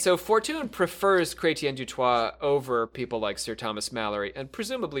both. So Fortune prefers Chrétien du Troyes over people like Sir Thomas Mallory and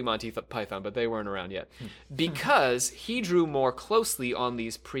presumably Monty Python, but they weren't around yet, because he drew more closely on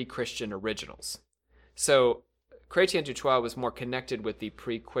these pre-Christian originals. So Chrétien du Troyes was more connected with the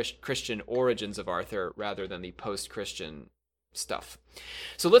pre-Christian origins of Arthur rather than the post-Christian stuff.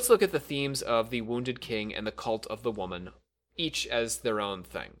 So let's look at the themes of the Wounded King and the Cult of the Woman, each as their own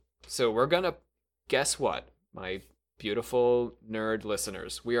thing. So we're gonna, guess what, my beautiful nerd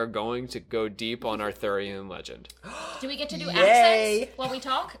listeners, we are going to go deep on Arthurian legend. Do we get to do Yay! accents while we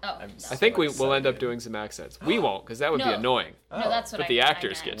talk? Oh, I'm no. I think we so will end up excited. doing some accents. We won't, because that would be No. annoying. No, that's what But I the I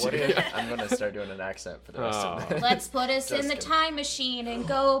actors meant. get What to. if I'm gonna start doing an accent for the rest of the Let's put us in Just the kidding. time machine and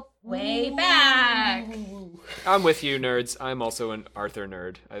go way back. I'm with you, nerds. I'm also an Arthur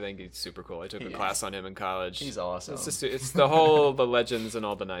nerd. I think he's super cool. I took a He class on him in college. He's awesome. It's just, it's the whole, the legends and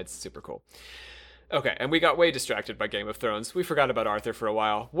all the knights. Super cool. Okay, and we got way distracted by Game of Thrones. We forgot about Arthur for a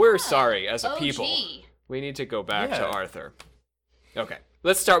while. We're sorry as a OG. people. We need to go back to Yeah. Arthur. Okay,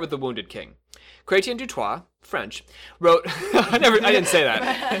 let's start with the Wounded King. Chrétien du Troyes, French, wrote... I didn't say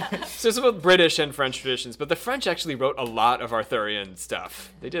that. So it's about British and French traditions, but the French actually wrote a lot of Arthurian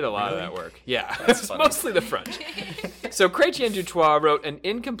stuff. They did a lot of that work. Yeah, it's funny. mostly the French. So Chrétien du Troyes wrote an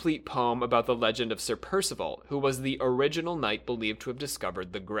incomplete poem about the legend of Sir Percival, who was the original knight believed to have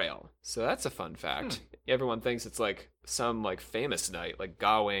discovered the Grail. So that's a fun fact. Everyone thinks it's like some like famous knight, like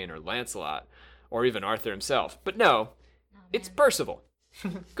Gawain or Lancelot, or even Arthur himself. But no, it's Percival.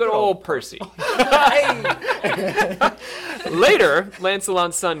 Good old Percy. Later,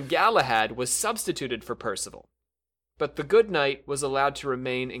 Lancelot's son Galahad was substituted for Percival. But the good knight was allowed to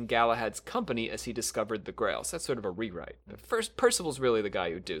remain in Galahad's company as he discovered the Grail. So that's sort of a rewrite. But first, Percival's really the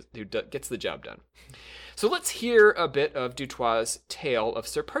guy who gets the job done. So let's hear a bit of Du Troyes' tale of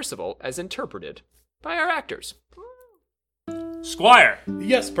Sir Percival as interpreted by our actors. Squire,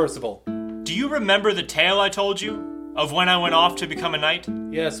 Yes, Percival. do you remember the tale I told you of when I went off to become a knight?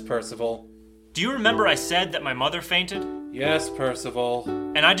 Yes, Percival. Do you remember I said that my mother fainted? Yes, Percival.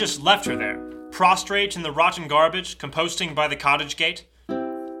 And I just left her there, prostrate in the rotten garbage, composting by the cottage gate?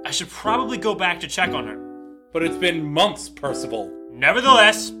 I should probably go back to check on her. But it's been months, Percival.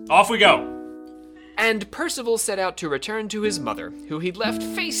 Nevertheless, off we go. And Percival set out to return to his mother, who he'd left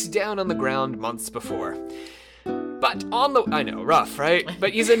face down on the ground months before. But on the... I know, rough, right?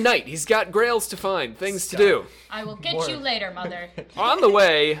 But he's a knight. He's got grails to find, things to do. I will get you later, mother. On the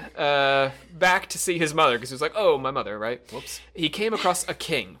way back to see his mother, because he was like, oh, my mother, right? Whoops. He came across a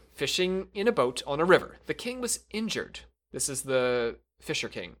king fishing in a boat on a river. The king was injured. This is the Fisher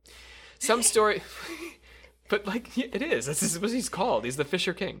King. Some story... But, like, it is. This is what he's called. He's the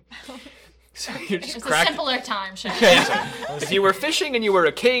Fisher King. So you just It's crack... a simpler time, Sean. If you were fishing and you were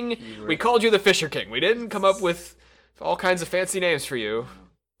a king, we called you the Fisher King. We didn't come up with all kinds of fancy names for you.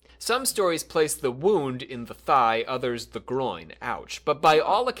 Some stories place the wound in the thigh, others the groin. Ouch. But by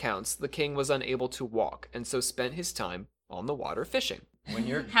all accounts, the king was unable to walk, and so spent his time on the water fishing. When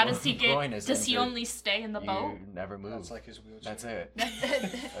your How does he groin get? is Does he injured, only stay in the boat? You never move. That's like his wheelchair. That's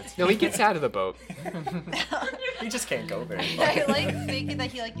it. No, he gets out of the boat. He just can't go very far. I like thinking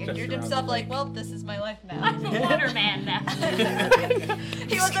that he like injured himself. Like, well, this is my life now. I'm a water man now.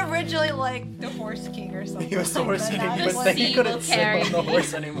 He was originally like the horse king or something. He was the horse but king, now but he's then like, he sea couldn't will sit carry on the me.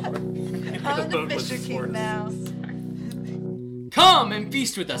 horse anymore. I'm the Fisher King now. Come and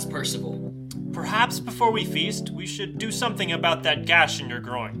feast with us, Percival. Perhaps before we feast, we should do something about that gash in your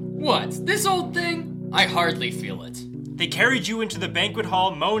groin. What? This old thing? I hardly feel it. They carried you into the banquet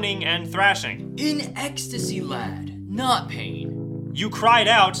hall moaning and thrashing. In ecstasy, lad, not pain. You cried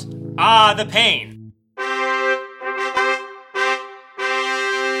out, "Ah, the pain!"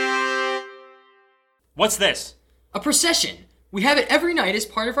 What's this? A procession. We have it every night as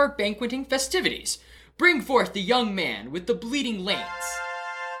part of our banqueting festivities. Bring forth the young man with the bleeding lanes.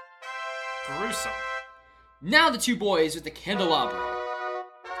 Gruesome. Now the two boys with the candelabra.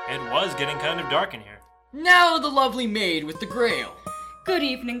 It was getting kind of dark in here. Now the lovely maid with the grail. Good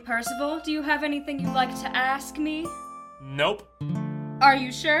evening, Percival. Do you have anything you'd like to ask me? Nope. Are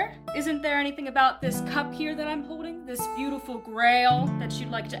you sure? Isn't there anything about this cup here that I'm holding? This beautiful grail that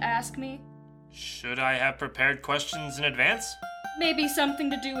you'd like to ask me? Should I have prepared questions in advance? Maybe something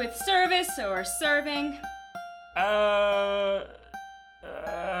to do with service or serving?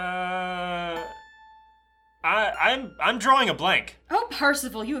 I'm drawing a blank. Oh,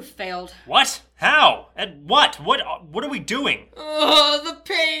 Percival, you have failed. What? How? At what? What are we doing? Oh, the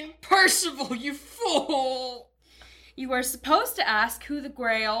pain! Percival, you fool! You were supposed to ask who the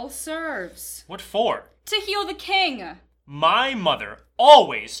grail serves. What for? To heal the king. My mother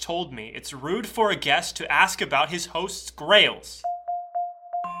always told me it's rude for a guest to ask about his host's grails.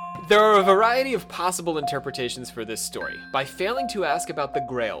 There are a variety of possible interpretations for this story. By failing to ask about the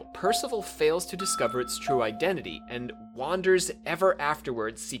Grail, Percival fails to discover its true identity and wanders ever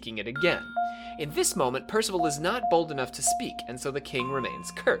afterwards seeking it again. In this moment, Percival is not bold enough to speak, and so the king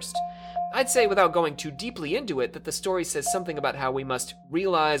remains cursed. I'd say, without going too deeply into it, that the story says something about how we must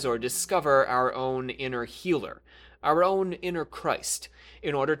realize or discover our own inner healer, our own inner Christ,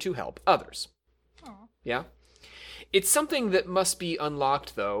 in order to help others. Aww. Yeah? It's something that must be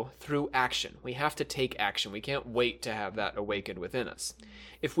unlocked, though, through action. We have to take action. We can't wait to have that awakened within us.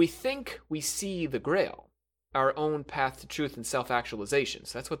 If we think we see the Grail, our own path to truth and self-actualization,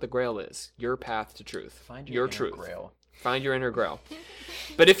 so that's what the Grail is, your path to truth, Find your inner truth. Grail. Find your inner Grail.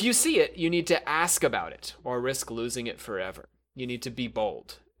 But if you see it, you need to ask about it, or risk losing it forever. You need to be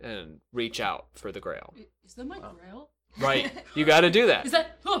bold and reach out for the Grail. Is that my Grail? Right. You got to do that. Is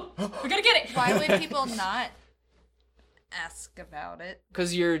that? Oh, we gotta get it. Why would people not ask about it?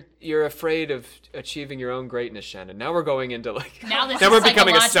 Because you're afraid of achieving your own greatness, Shannon. Now we're going into Now we're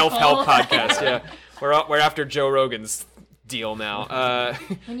becoming a self-help podcast. Yeah, we're after Joe Rogan's deal now.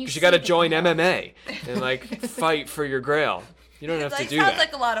 Because you got to join MMA and fight for your Grail. You don't have to do that. Sounds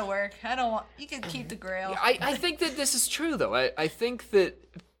like a lot of work. I don't want. You can keep the Grail. I think that this is true, though. I think that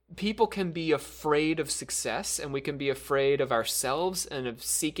people can be afraid of success, and we can be afraid of ourselves and of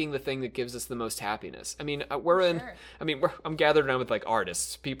seeking the thing that gives us the most happiness. I mean, I'm gathered around with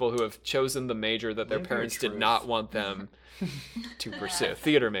artists, people who have chosen the major that their parents did not want them to pursue,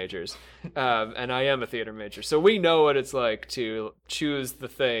 theater majors. And I am a theater major, so we know what it's like to choose the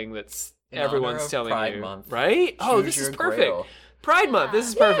thing that's everyone's telling Pride you, Month. right? Oh, this is perfect. Grail. Pride Month. This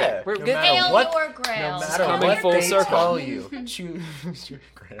is perfect. We're getting Hail your Grail. No matter coming what full they circle. tell you, choose your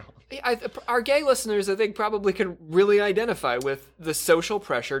Grail. Our gay listeners, I think, probably can really identify with the social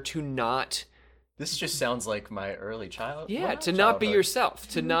pressure to not. This just sounds like my early childhood. Yeah, to not be yourself,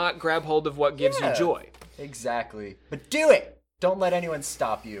 to not grab hold of what gives you joy. Exactly. But do it. Don't let anyone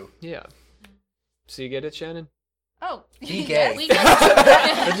stop you. Yeah. So you get it, Shannon? Oh, be gay. We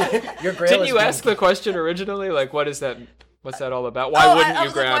get Your Grail. Didn't you ask the question originally? What is that? What's that all about? Why wouldn't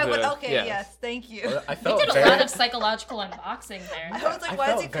you grab it? Okay, yes, thank you. Well, I we felt did a very, lot of psychological unboxing there. I was like,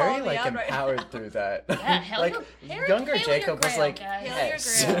 why is he calling me out right now? empowered through that. Yeah, younger hail Jacob your was Grail, like, guys.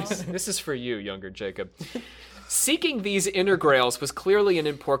 yes. Hail your Grail. This is for you, younger Jacob. Seeking these inner grails was clearly an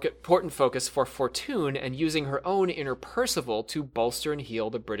important focus for Fortune, and using her own inner Percival to bolster and heal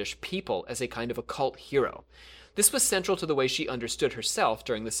the British people as a kind of occult hero. This was central to the way she understood herself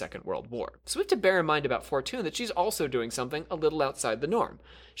during the Second World War. So we have to bear in mind about Fortune that she's also doing something a little outside the norm.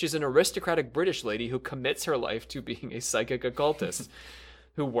 She's an aristocratic British lady who commits her life to being a psychic occultist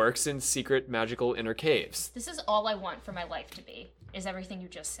who works in secret magical inner caves. This is all I want for my life to be, is everything you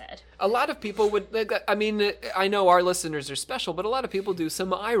just said. A lot of people would, I know our listeners are special, but a lot of people do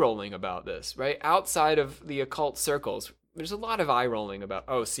some eye rolling about this, right? Outside of the occult circles, there's a lot of eye rolling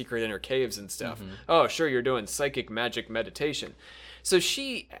about, secret inner caves and stuff. Mm-hmm. Oh, sure, you're doing psychic magic meditation. So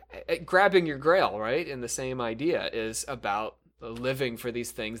she, grabbing your Grail, right, in the same idea, is about living for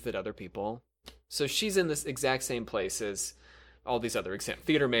these things that other people. So she's in this exact same place as all these other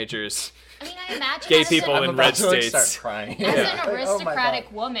theater majors. I mean, I imagine gay people I'm in about red to states. Start crying. As an aristocratic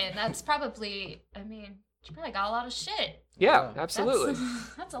woman, that's probably, She probably got a lot of shit. Yeah, absolutely.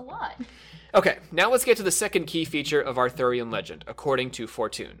 That's a lot. Okay, now let's get to the second key feature of Arthurian legend, according to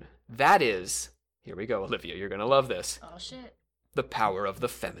Fortune. That is, here we go, Olivia, you're gonna love this. Oh, shit. The power of the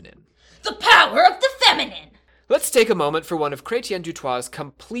feminine. The power of the feminine! Let's take a moment for one of Chrétien du Trois's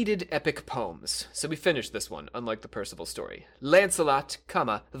completed epic poems. So we finished this one, unlike the Percival story. Lancelot,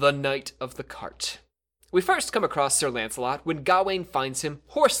 the Knight of the Cart. We first come across Sir Lancelot when Gawain finds him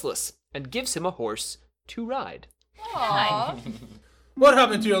horseless and gives him a horse to ride. Aww. What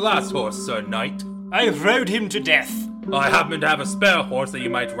happened to your last horse, Sir Knight? I rode him to death. I happen to have a spare horse that you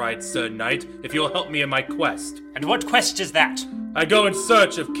might ride, Sir Knight, if you'll help me in my quest. And what quest is that? I go in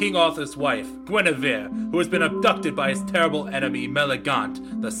search of King Arthur's wife, Guinevere, who has been abducted by his terrible enemy,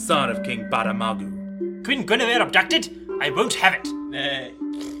 Meligant, the son of King Badamagu. Queen Guinevere abducted? I won't have it.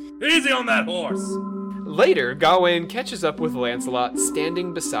 Easy on that horse! Later, Gawain catches up with Lancelot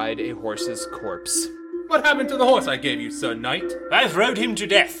standing beside a horse's corpse. What happened to the horse I gave you, Sir Knight? I've rode him to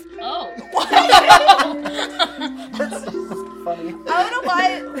death. Oh. Funny. I don't know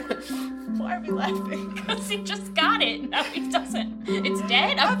why are we laughing? Because he just got it. Now he doesn't. It's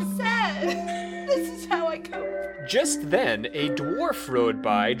dead? I'm sad. This is how I cope. Just then, a dwarf rode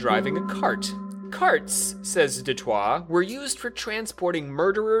by driving a cart. Carts, says de Troyes, were used for transporting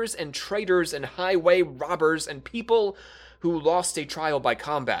murderers and traitors and highway robbers and people who lost a trial by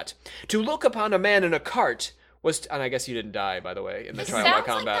combat. To look upon a man in a cart was, and I guess you didn't die, by the way, in the trial by Sounds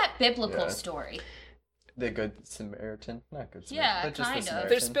combat. like that biblical story. The Good Samaritan? Not Good Samaritan. Yeah, but just kind the of. Samaritan.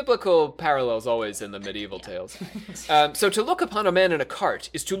 There's biblical parallels always in the medieval tales. So to look upon a man in a cart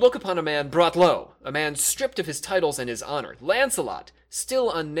is to look upon a man brought low, a man stripped of his titles and his honor. Lancelot,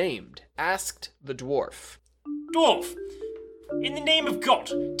 still unnamed, asked the dwarf. Dwarf, in the name of God,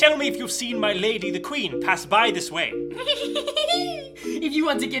 tell me if you've seen my lady the queen pass by this way. If you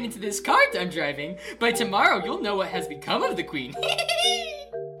want to get into this cart I'm driving, by tomorrow you'll know what has become of the queen.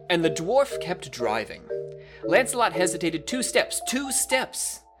 And the dwarf kept driving. Lancelot hesitated 2 steps,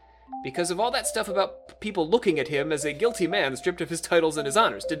 because of all that stuff about people looking at him as a guilty man stripped of his titles and his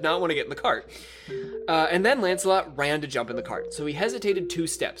honors, did not want to get in the cart. And then Lancelot ran to jump in the cart, so he hesitated 2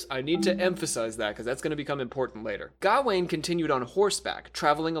 steps. I need to emphasize that, because that's going to become important later. Gawain continued on horseback,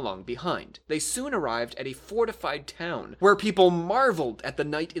 traveling along behind. They soon arrived at a fortified town, where people marveled at the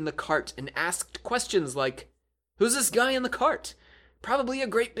knight in the cart and asked questions like, "Who's this guy in the cart? Probably a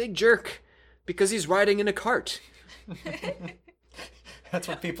great big jerk, because he's riding in a cart." That's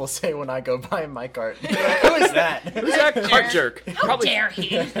what people say when I go by in my cart. Like, who is that? Who's that cart jerk? How dare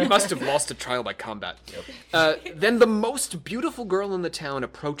he? He must have lost a trial by combat. Then the most beautiful girl in the town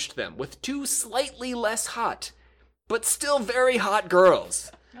approached them with 2 slightly less hot, but still very hot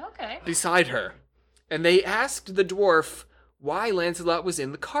girls Okay. beside her. And they asked the dwarf why Lancelot was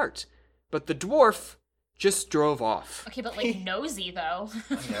in the cart. But the dwarf just drove off. Okay, but like nosy though.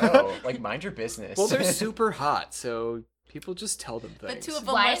 No, like mind your business. Well, they're super hot, so people just tell them things. But 2 of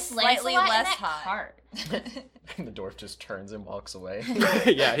them Why were is slightly Lancelot in less that hot. cart? And the dwarf just turns and walks away.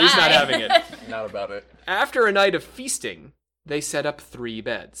 Yeah, he's not Bye. having it. Not about it. After a night of feasting, they set up 3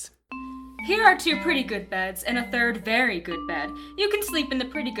 beds. Here are 2 pretty good beds and a 3rd very good bed. You can sleep in the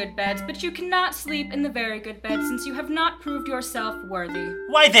pretty good beds, but you cannot sleep in the very good bed since you have not proved yourself worthy.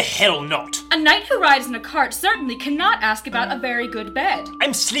 Why the hell not? A knight who rides in a cart certainly cannot ask about a very good bed.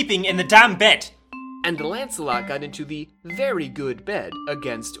 I'm sleeping in the damn bed. And Lancelot got into the very good bed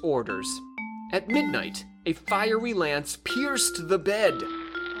against orders. At midnight, a fiery lance pierced the bed.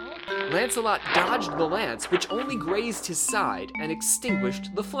 Lancelot dodged the lance, which only grazed his side and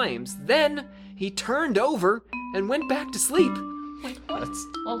extinguished the flames. Then he turned over and went back to sleep. That's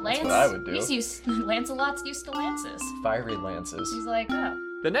Well, Lance, what I would do. Lancelot's used to lances. fiery lances. He's like, oh.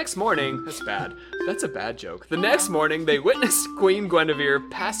 The next morning, that's bad. That's a bad joke. The next morning, they witnessed Queen Guinevere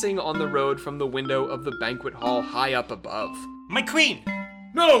passing on the road from the window of the banquet hall high up above. My queen!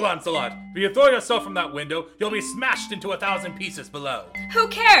 No, Lancelot! If you throw yourself from that window, you'll be smashed into 1,000 pieces below. Who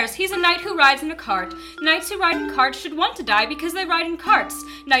cares? He's a knight who rides in a cart. Knights who ride in carts should want to die because they ride in carts.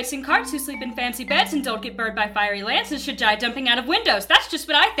 Knights in carts who sleep in fancy beds and don't get burned by fiery lances should die jumping out of windows. That's just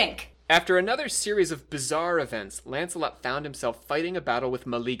what I think. After another series of bizarre events, Lancelot found himself fighting a battle with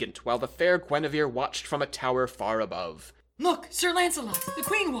Meligant while the fair Guinevere watched from a tower far above. Look, Sir Lancelot, the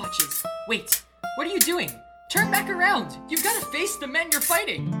queen watches. Wait, what are you doing? Turn back around. You've got to face the men you're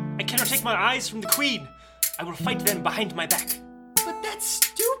fighting. I cannot take my eyes from the queen. I will fight them behind my back. But that's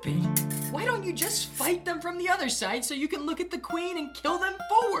stupid. Why don't you just fight them from the other side so you can look at the queen and kill them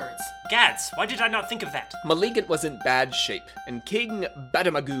forwards? Gads, why did I not think of that? Meligant was in bad shape, and King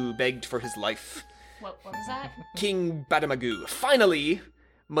Badamagu begged for his life. What was that? King Badamagu. Finally,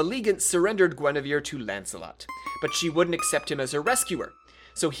 Maleagant surrendered Guinevere to Lancelot, but she wouldn't accept him as her rescuer.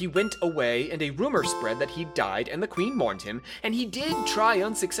 So he went away, and a rumor spread that he died, and the queen mourned him, and he did try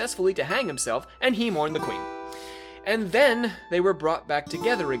unsuccessfully to hang himself, and he mourned the queen. And then they were brought back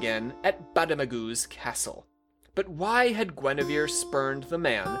together again at Bademagu's castle. But why had Guinevere spurned the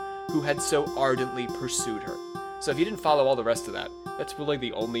man who had so ardently pursued her? So if you didn't follow all the rest of that, that's really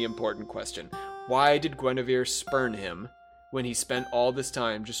the only important question. Why did Guinevere spurn him when he spent all this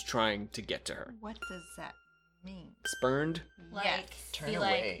time just trying to get to her? What does that mean? Spurned? Like, Yes. Turn be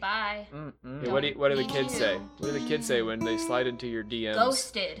away. like, bye. Yeah, what do the kids say? What do the kids say when they slide into your DMs?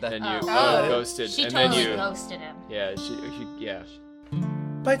 Ghosted. And you Oh. ghosted, She and totally then you, ghosted him. yeah, yeah.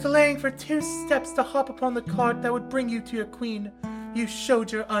 By delaying for 2 steps to hop upon the cart that would bring you to your queen, you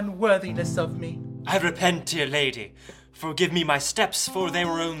showed your unworthiness of me. I repent, dear lady. Forgive me my steps, for they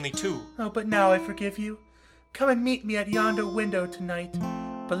were only 2. Oh, but now I forgive you. Come and meet me at yonder window tonight,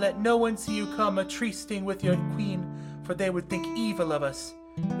 but let no one see you come a-treasting with your queen, for they would think evil of us.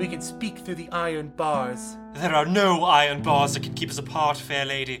 We can speak through the iron bars. There are no iron bars that can keep us apart, fair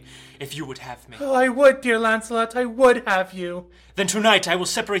lady, if you would have me. Oh, I would, dear Lancelot, I would have you. Then tonight I will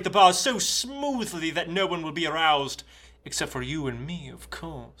separate the bars so smoothly that no one will be aroused, except for you and me, of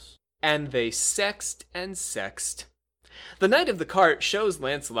course. And they sexed and sexed. The Knight of the Cart shows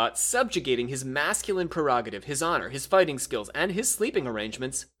Lancelot subjugating his masculine prerogative, his honor, his fighting skills, and his sleeping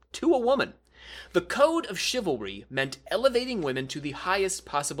arrangements to a woman. The code of chivalry meant elevating women to the highest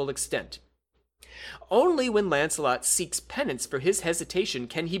possible extent. Only when Lancelot seeks penance for his hesitation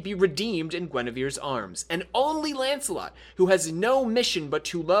can he be redeemed in Guinevere's arms, and only Lancelot, who has no mission but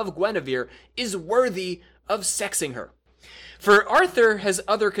to love Guinevere, is worthy of sexing her. For Arthur has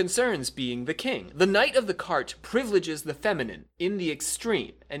other concerns, being the king. The Knight of the Cart privileges the feminine in the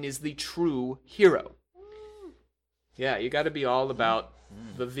extreme and is the true hero. Yeah, you gotta be all about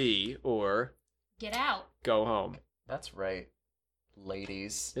the V or Get out. go home. That's right,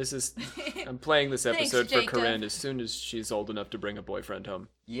 ladies. This is, I'm playing this Thanks, episode for Jacob. Corinne as soon as she's old enough to bring a boyfriend home.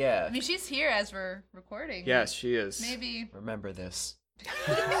 Yeah. I mean, she's here as we're recording. Yes, she is. Maybe. Remember this.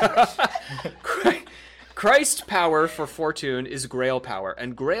 Christ power for Fortune is Grail power,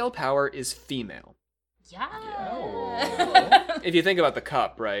 and Grail power is female. Yeah. If you think about the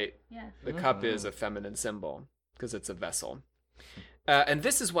cup, right? Yeah. The cup is a feminine symbol because it's a vessel. And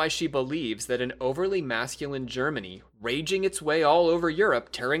this is why she believes that an overly masculine Germany, raging its way all over Europe,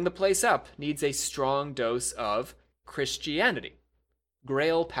 tearing the place up, needs a strong dose of Christianity.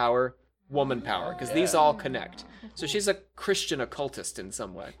 Grail power, woman power, because these all connect. So she's a Christian occultist in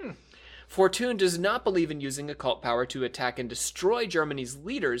some way. Fortune does not believe in using occult power to attack and destroy Germany's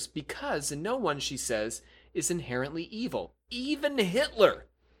leaders because no one, she says, is inherently evil. Even Hitler.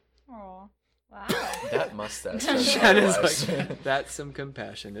 Aw. Wow. That mustache. Shannon's like, that's some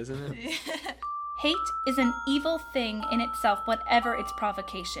compassion, isn't it? Hate is an evil thing in itself, whatever its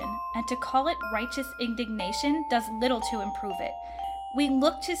provocation, and to call it righteous indignation does little to improve it. We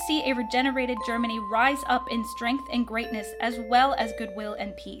look to see a regenerated Germany rise up in strength and greatness as well as goodwill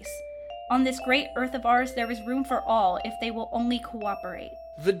and peace. On this great earth of ours, there is room for all if they will only cooperate.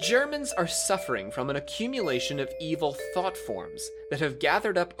 The Germans are suffering from an accumulation of evil thought forms that have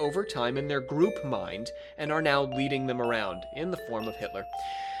gathered up over time in their group mind and are now leading them around in the form of Hitler.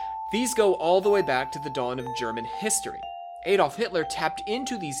 These go all the way back to the dawn of German history. Adolf Hitler tapped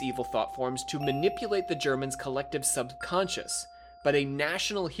into these evil thought forms to manipulate the Germans' collective subconscious. But a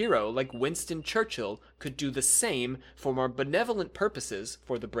national hero like Winston Churchill could do the same for more benevolent purposes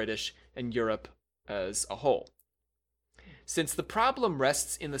for the British and Europe as a whole. Since the problem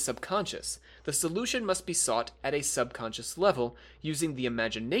rests in the subconscious, the solution must be sought at a subconscious level using the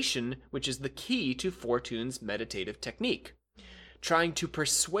imagination, which is the key to Fortune's meditative technique. Trying to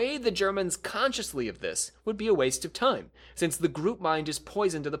persuade the Germans consciously of this would be a waste of time, since the group mind is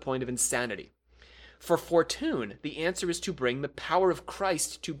poisoned to the point of insanity. For Fortune, the answer is to bring the power of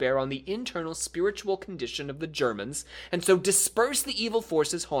Christ to bear on the internal spiritual condition of the Germans, and so disperse the evil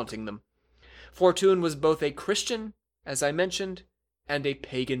forces haunting them. Fortune was both a Christian, as I mentioned, and a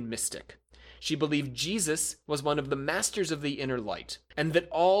pagan mystic. She believed Jesus was one of the masters of the inner light, and that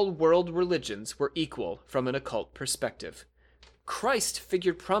all world religions were equal from an occult perspective. Christ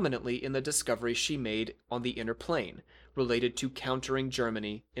figured prominently in the discoveries she made on the inner plane, related to countering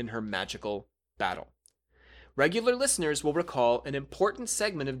Germany in her magical battle. Regular listeners will recall an important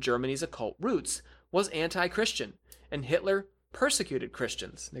segment of Germany's occult roots was anti-Christian, and Hitler persecuted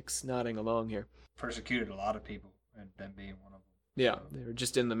Christians. Nick's nodding along here. Persecuted a lot of people, and them being one of them. Yeah, they were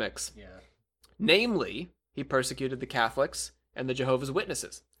just in the mix. Yeah. Namely, he persecuted the Catholics and the Jehovah's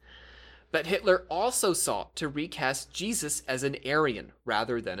Witnesses. that Hitler also sought to recast Jesus as an Aryan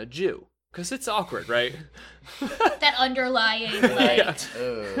rather than a Jew. Because it's awkward, right? That underlying, like...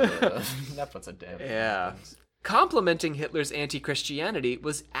 That puts a damn. Yeah. Complementing Hitler's anti-Christianity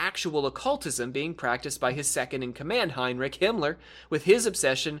was actual occultism being practiced by his second-in-command, Heinrich Himmler, with his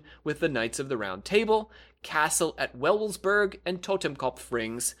obsession with the Knights of the Round Table, Castle at Wewelsburg, and Totenkopf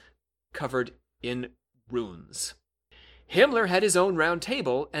rings covered in runes. Himmler had his own round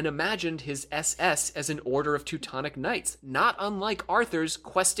table and imagined his SS as an order of Teutonic knights, not unlike Arthur's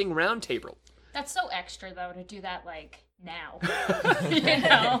questing round table. That's so extra, though, to do that, like, now. You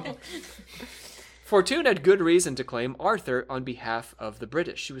know? Fortune had good reason to claim Arthur on behalf of the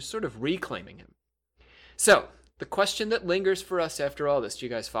British. She was sort of reclaiming him. So, the question that lingers for us after all this, do you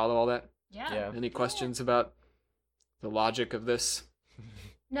guys follow all that? Yeah. Any questions about the logic of this?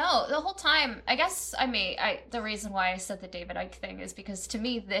 No, the whole time, I guess, the reason why I said the David Icke thing is because to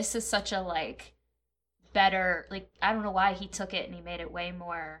me, this is such a, like, better, like, I don't know why he took it and he made it way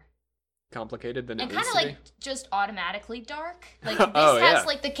more... complicated than it and needs kind to of, be? like, just automatically dark. Like, this has,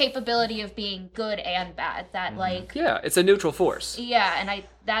 like, the capability of being good and bad, that, like... Yeah, it's a neutral force. Yeah, and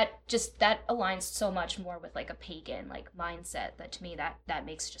that aligns so much more with, like, a pagan, like, mindset that, to me, that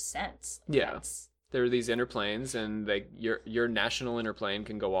makes just sense. Yeah. There are these interplanes, and your national interplane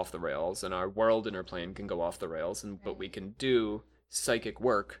can go off the rails, and our world interplane can go off the rails, but we can do psychic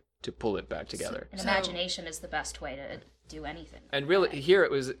work to pull it back together. And imagination is the best way to do anything. And really, here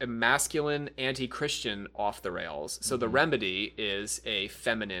it was a masculine anti-Christian off the rails, so the remedy is a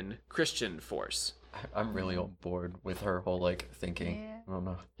feminine Christian force. I'm really on board with her whole, like, thinking. Yeah. I don't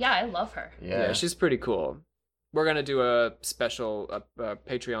know. Yeah, I love her. Yeah, she's pretty cool. We're going to do a special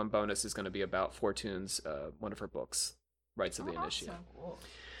Patreon bonus is going to be about Fortune's, one of her books, Rites of the Initiate. Cool.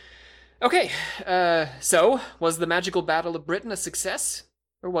 Okay, so was the magical Battle of Britain a success,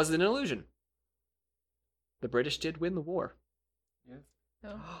 or was it an illusion? The British did win the war.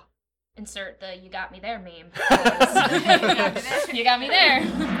 So, Insert the "you got me there" meme. You got me there.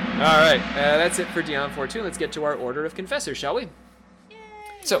 All right, that's it for Dion Fortune. Let's get to our order of confessors, shall we?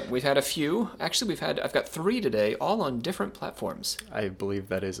 So we've had a few. Actually, I've got 3 today, all on different platforms. I believe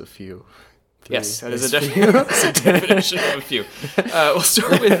that is a few. 3 Yes, that is a definition of a few. We'll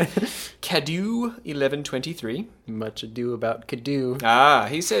start with Cadu1123. Much ado about Cadu. Ah,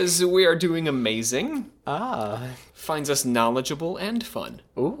 he says we are doing amazing. Ah. Finds us knowledgeable and fun.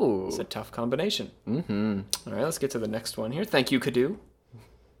 Ooh. It's a tough combination. Mm-hmm. All right, let's get to the next one here. Thank you, Cadu.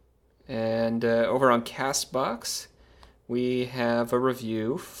 And over on CastBox, we have a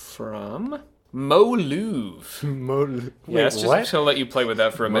review from Mo Louvre. Wait, just what? to let you play with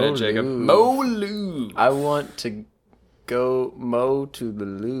that for a minute, Jacob. Louvre. Mo Louvre. I want to go to the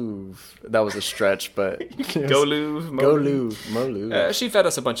Louvre. That was a stretch, but... Go Louvre. Go Louvre. Mo Louvre. She fed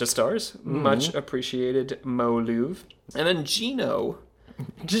us a bunch of stars. Much appreciated, Mo Louvre. And then Gino.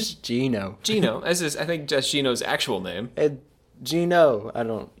 Just Gino. Gino, as is, I think that's Gino's actual name. Gino. I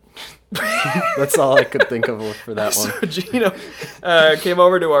don't... That's all I could think of for that one. So Gino came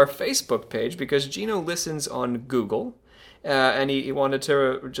over to our Facebook page because Gino listens on Google, and he wanted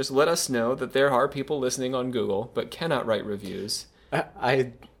to just let us know that there are people listening on Google but cannot write reviews.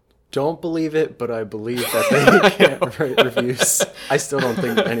 I don't believe it, but I believe that they can't write reviews. I still don't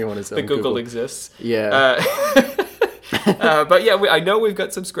think anyone is on Google. Google exists. Yeah. But yeah, I know we've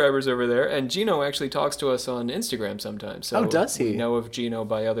got subscribers over there, and Gino actually talks to us on Instagram sometimes. So does he? We know of Gino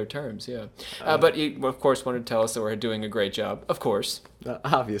by other terms, yeah. But he, of course, wanted to tell us that we're doing a great job, of course.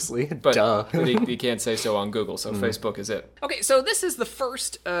 Obviously, but duh. he can't say so on Google, so Facebook is it. Okay, so this is the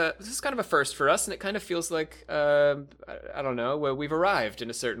first, this is kind of a first for us, and it kind of feels like, I don't know, well, we've arrived in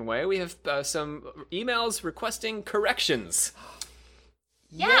a certain way. We have some emails requesting corrections.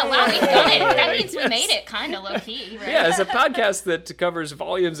 Yeah, wow, we've done it. That means we made it kind of low-key, right? Yeah, it's a podcast that covers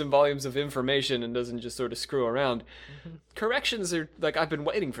volumes and volumes of information and doesn't just sort of screw around. Corrections are, like, I've been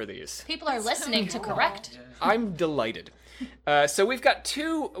waiting for these. People are listening to correct. I'm delighted. So we've got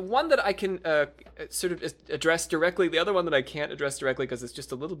 2, one that I can sort of address directly, the other one that I can't address directly because it's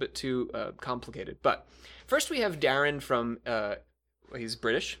just a little bit too complicated. But first we have Darren from, he's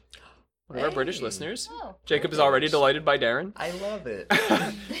British. One of our British listeners. Oh, Jacob is already delighted by Darren. I love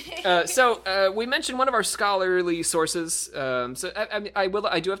it. So we mentioned one of our scholarly sources.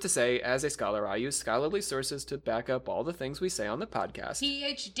 I do have to say, as a scholar, I use scholarly sources to back up all the things we say on the podcast.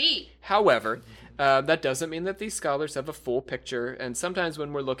 PhD. However, that doesn't mean that these scholars have a full picture, and sometimes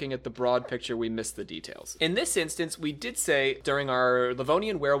when we're looking at the broad picture, we miss the details. In this instance, we did say during our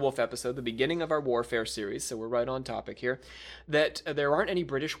Livonian werewolf episode, the beginning of our warfare series, so we're right on topic here, that there aren't any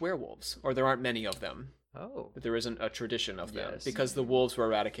British werewolves, or there aren't many of them. Oh. There isn't a tradition of them Yes. because the wolves were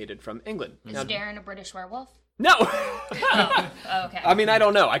eradicated from England. Is Now- Darren a British werewolf? No! Oh, okay. I mean, I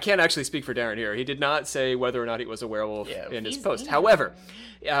don't know. I can't actually speak for Darren here. He did not say whether or not he was a werewolf in his post. However,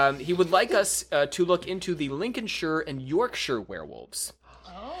 he would like us to look into the Lincolnshire and Yorkshire werewolves.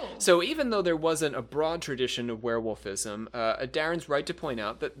 Oh. So even though there wasn't a broad tradition of werewolfism, Darren's right to point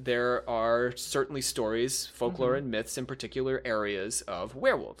out that there are certainly stories, folklore, and myths in particular areas of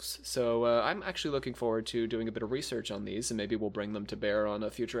werewolves. So I'm actually looking forward to doing a bit of research on these, and maybe we'll bring them to bear on a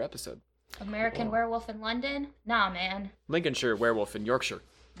future episode. American Werewolf in London? Nah, man. Lincolnshire werewolf in Yorkshire.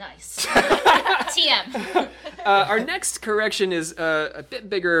 Nice. TM. Our next correction is a bit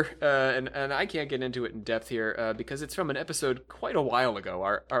bigger, and I can't get into it in depth here because it's from an episode quite a while ago,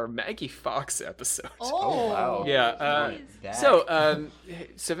 our Maggie Fox episode. Oh, wow. Yeah. Back. So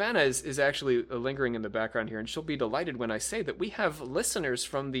Savannah is actually lingering in the background here, and she'll be delighted when I say that we have listeners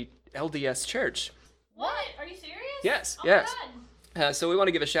from the LDS Church. What? Are you serious? Yes, Oh yes. My God. So we want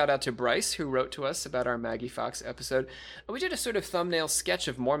to give a shout out to Bryce, who wrote to us about our Maggie Fox episode. We did a sort of thumbnail sketch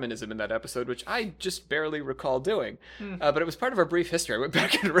of Mormonism in that episode, which I just barely recall doing. But it was part of our brief history. I went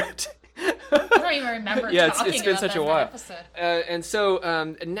back and read. I don't even remember talking it's been about such that a in while. that episode. And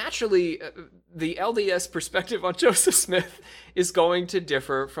so naturally, the LDS perspective on Joseph Smith is going to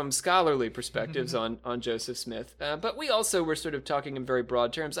differ from scholarly perspectives on Joseph Smith. But we also were sort of talking in very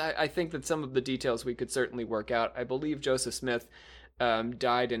broad terms. I think that some of the details we could certainly work out. I believe Joseph Smith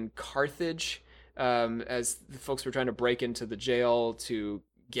died in Carthage as the folks were trying to break into the jail to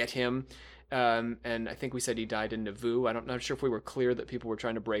get him. And I think we said he died in Nauvoo. I'm not sure if we were clear that people were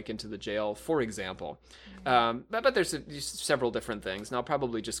trying to break into the jail, for example. But there's several different things. And I'll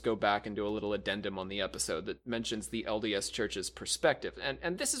probably just go back and do a little addendum on the episode that mentions the LDS Church's perspective.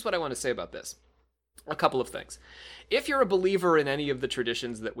 And this is what I want to say about this. A couple of things. If you're a believer in any of the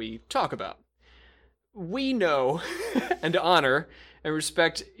traditions that we talk about, we know and honor and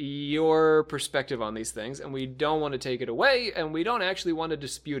respect your perspective on these things, and we don't want to take it away, and we don't actually want to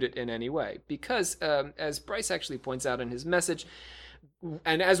dispute it in any way. Because, as Bryce actually points out in his message,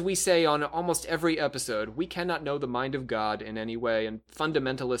 and as we say on almost every episode, we cannot know the mind of God in any way, and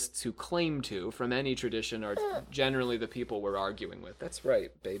fundamentalists who claim to from any tradition are generally the people we're arguing with. That's right,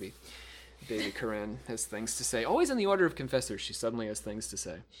 baby. Baby Corinne has things to say. Always in the order of confessors, she suddenly has things to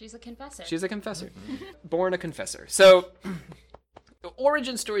say. She's a confessor. She's a confessor. Born a confessor. So,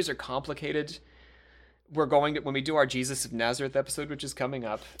 origin stories are complicated. We're going to, when we do our Jesus of Nazareth episode, which is coming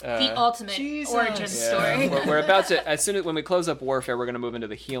up. The ultimate origin story. We're about to, when we close up Warfare, we're going to move into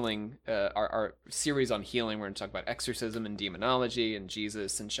the healing, our series on healing. We're going to talk about exorcism and demonology and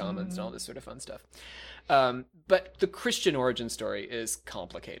Jesus and shamans and all this sort of fun stuff. But the Christian origin story is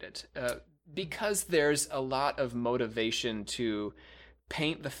complicated because there's a lot of motivation to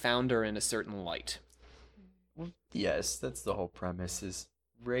paint the founder in a certain light. Yes, that's the whole premise, is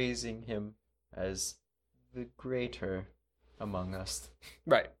raising him as the greater among us.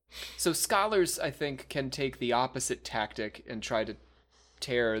 Right. So scholars, I think, can take the opposite tactic and try to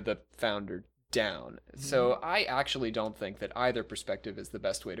tear the founder down. So I actually don't think that either perspective is the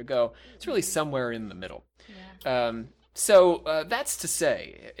best way to go. It's really somewhere in the middle. Yeah. So that's to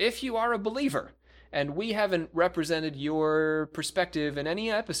say, if you are a believer and we haven't represented your perspective in any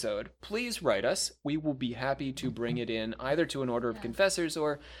episode, please write us. We will be happy to bring it in either to an order of confessors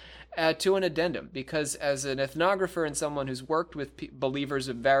or to an addendum, because as an ethnographer and someone who's worked with believers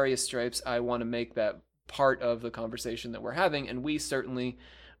of various stripes, I want to make that part of the conversation that we're having, and we certainly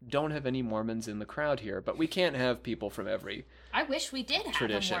don't have any Mormons in the crowd here, but we can't have people from every I wish we did have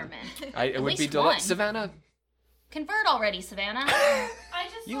tradition. a Mormon. It would be least one. Savannah. Convert already, Savannah.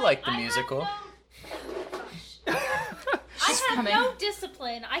 You like the musical. I have no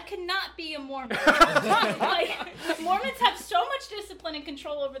discipline. I cannot be a Mormon. Like, Mormons have so much discipline and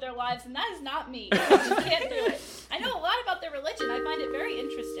control over their lives, and that is not me. I just can't do it. I know a lot about their religion. I find it very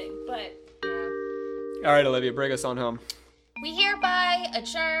interesting, but... All right, Olivia, bring us on home. We hereby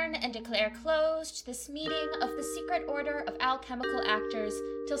adjourn and declare closed this meeting of the Secret Order of Alchemical Actors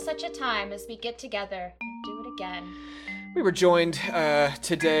till such a time as we get together and do it again. We were joined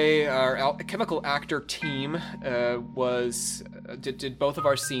today. Our alchemical actor team did both of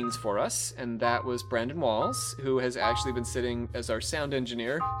our scenes for us, and that was Brandon Walls, who has actually been sitting as our sound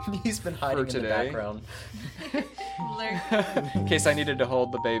engineer. He's been hiding for in the background. In case I needed to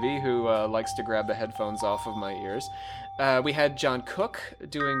hold the baby, who likes to grab the headphones off of my ears. We had John Cook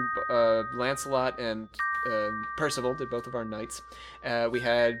doing Lancelot, and Percival did both of our knights. We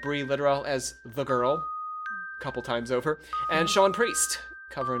had Bree Littoral as the girl, couple times over, and Sean Priest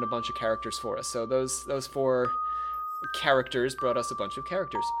covering a bunch of characters for us. So those four characters brought us a bunch of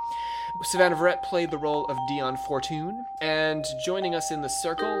characters. Savannah Verrett played the role of Dion Fortune, and joining us in the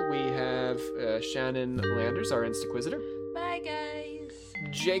circle, we have Shannon Landers, our Instaquisitor. Bye, guys.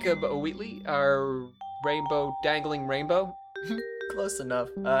 Jacob Wheatley, our dangling rainbow. Close enough.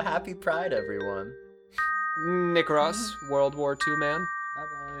 Happy Pride, everyone. Nick Ross, World War II man.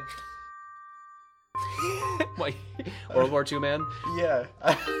 Bye-bye. Wait, World War II man? Yeah,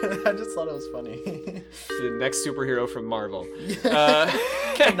 I just thought it was funny. The next superhero from Marvel.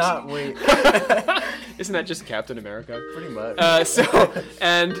 Cannot wait. Isn't that just Captain America? Pretty much.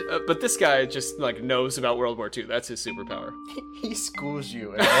 But this guy just like knows about World War II. That's his superpower. He schools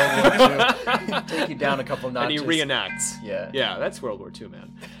you in World War II. He'll take you down a couple notches. And he reenacts. Yeah. Yeah, that's World War II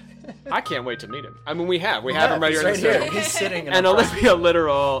man. I can't wait to meet him. I mean, we have him right here. He's right here. He's sitting in and the front. Olivia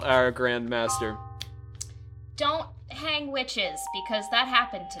Literal, our Grandmaster. Don't hang witches, because that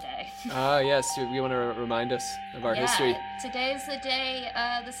happened today. Yes. You want to remind us of our history? Today's the day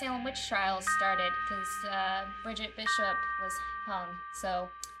the Salem witch trials started, because Bridget Bishop was hung. So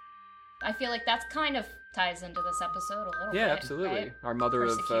I feel like that kind of ties into this episode a little bit. Yeah, absolutely. Right? Our mother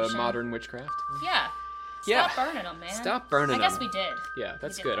of Persecution. modern witchcraft. Yeah. Yeah. Stop burning them, man. Stop burning I guess them. we did. Yeah,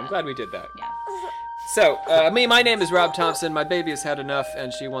 that's did good. that. I'm glad we did that. Yeah. So, my name is Rob Thompson. My baby has had enough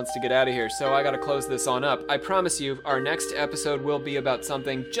and she wants to get out of here, so I gotta close this on up. I promise you, our next episode will be about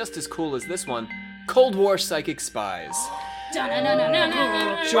something just as cool as this one, Cold War psychic spies.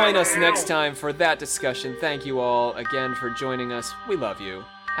 Join us next time for that discussion. Thank you all again for joining us. We love you.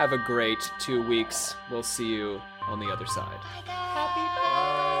 Have a great 2 weeks. We'll see you on the other side. Bye, guys.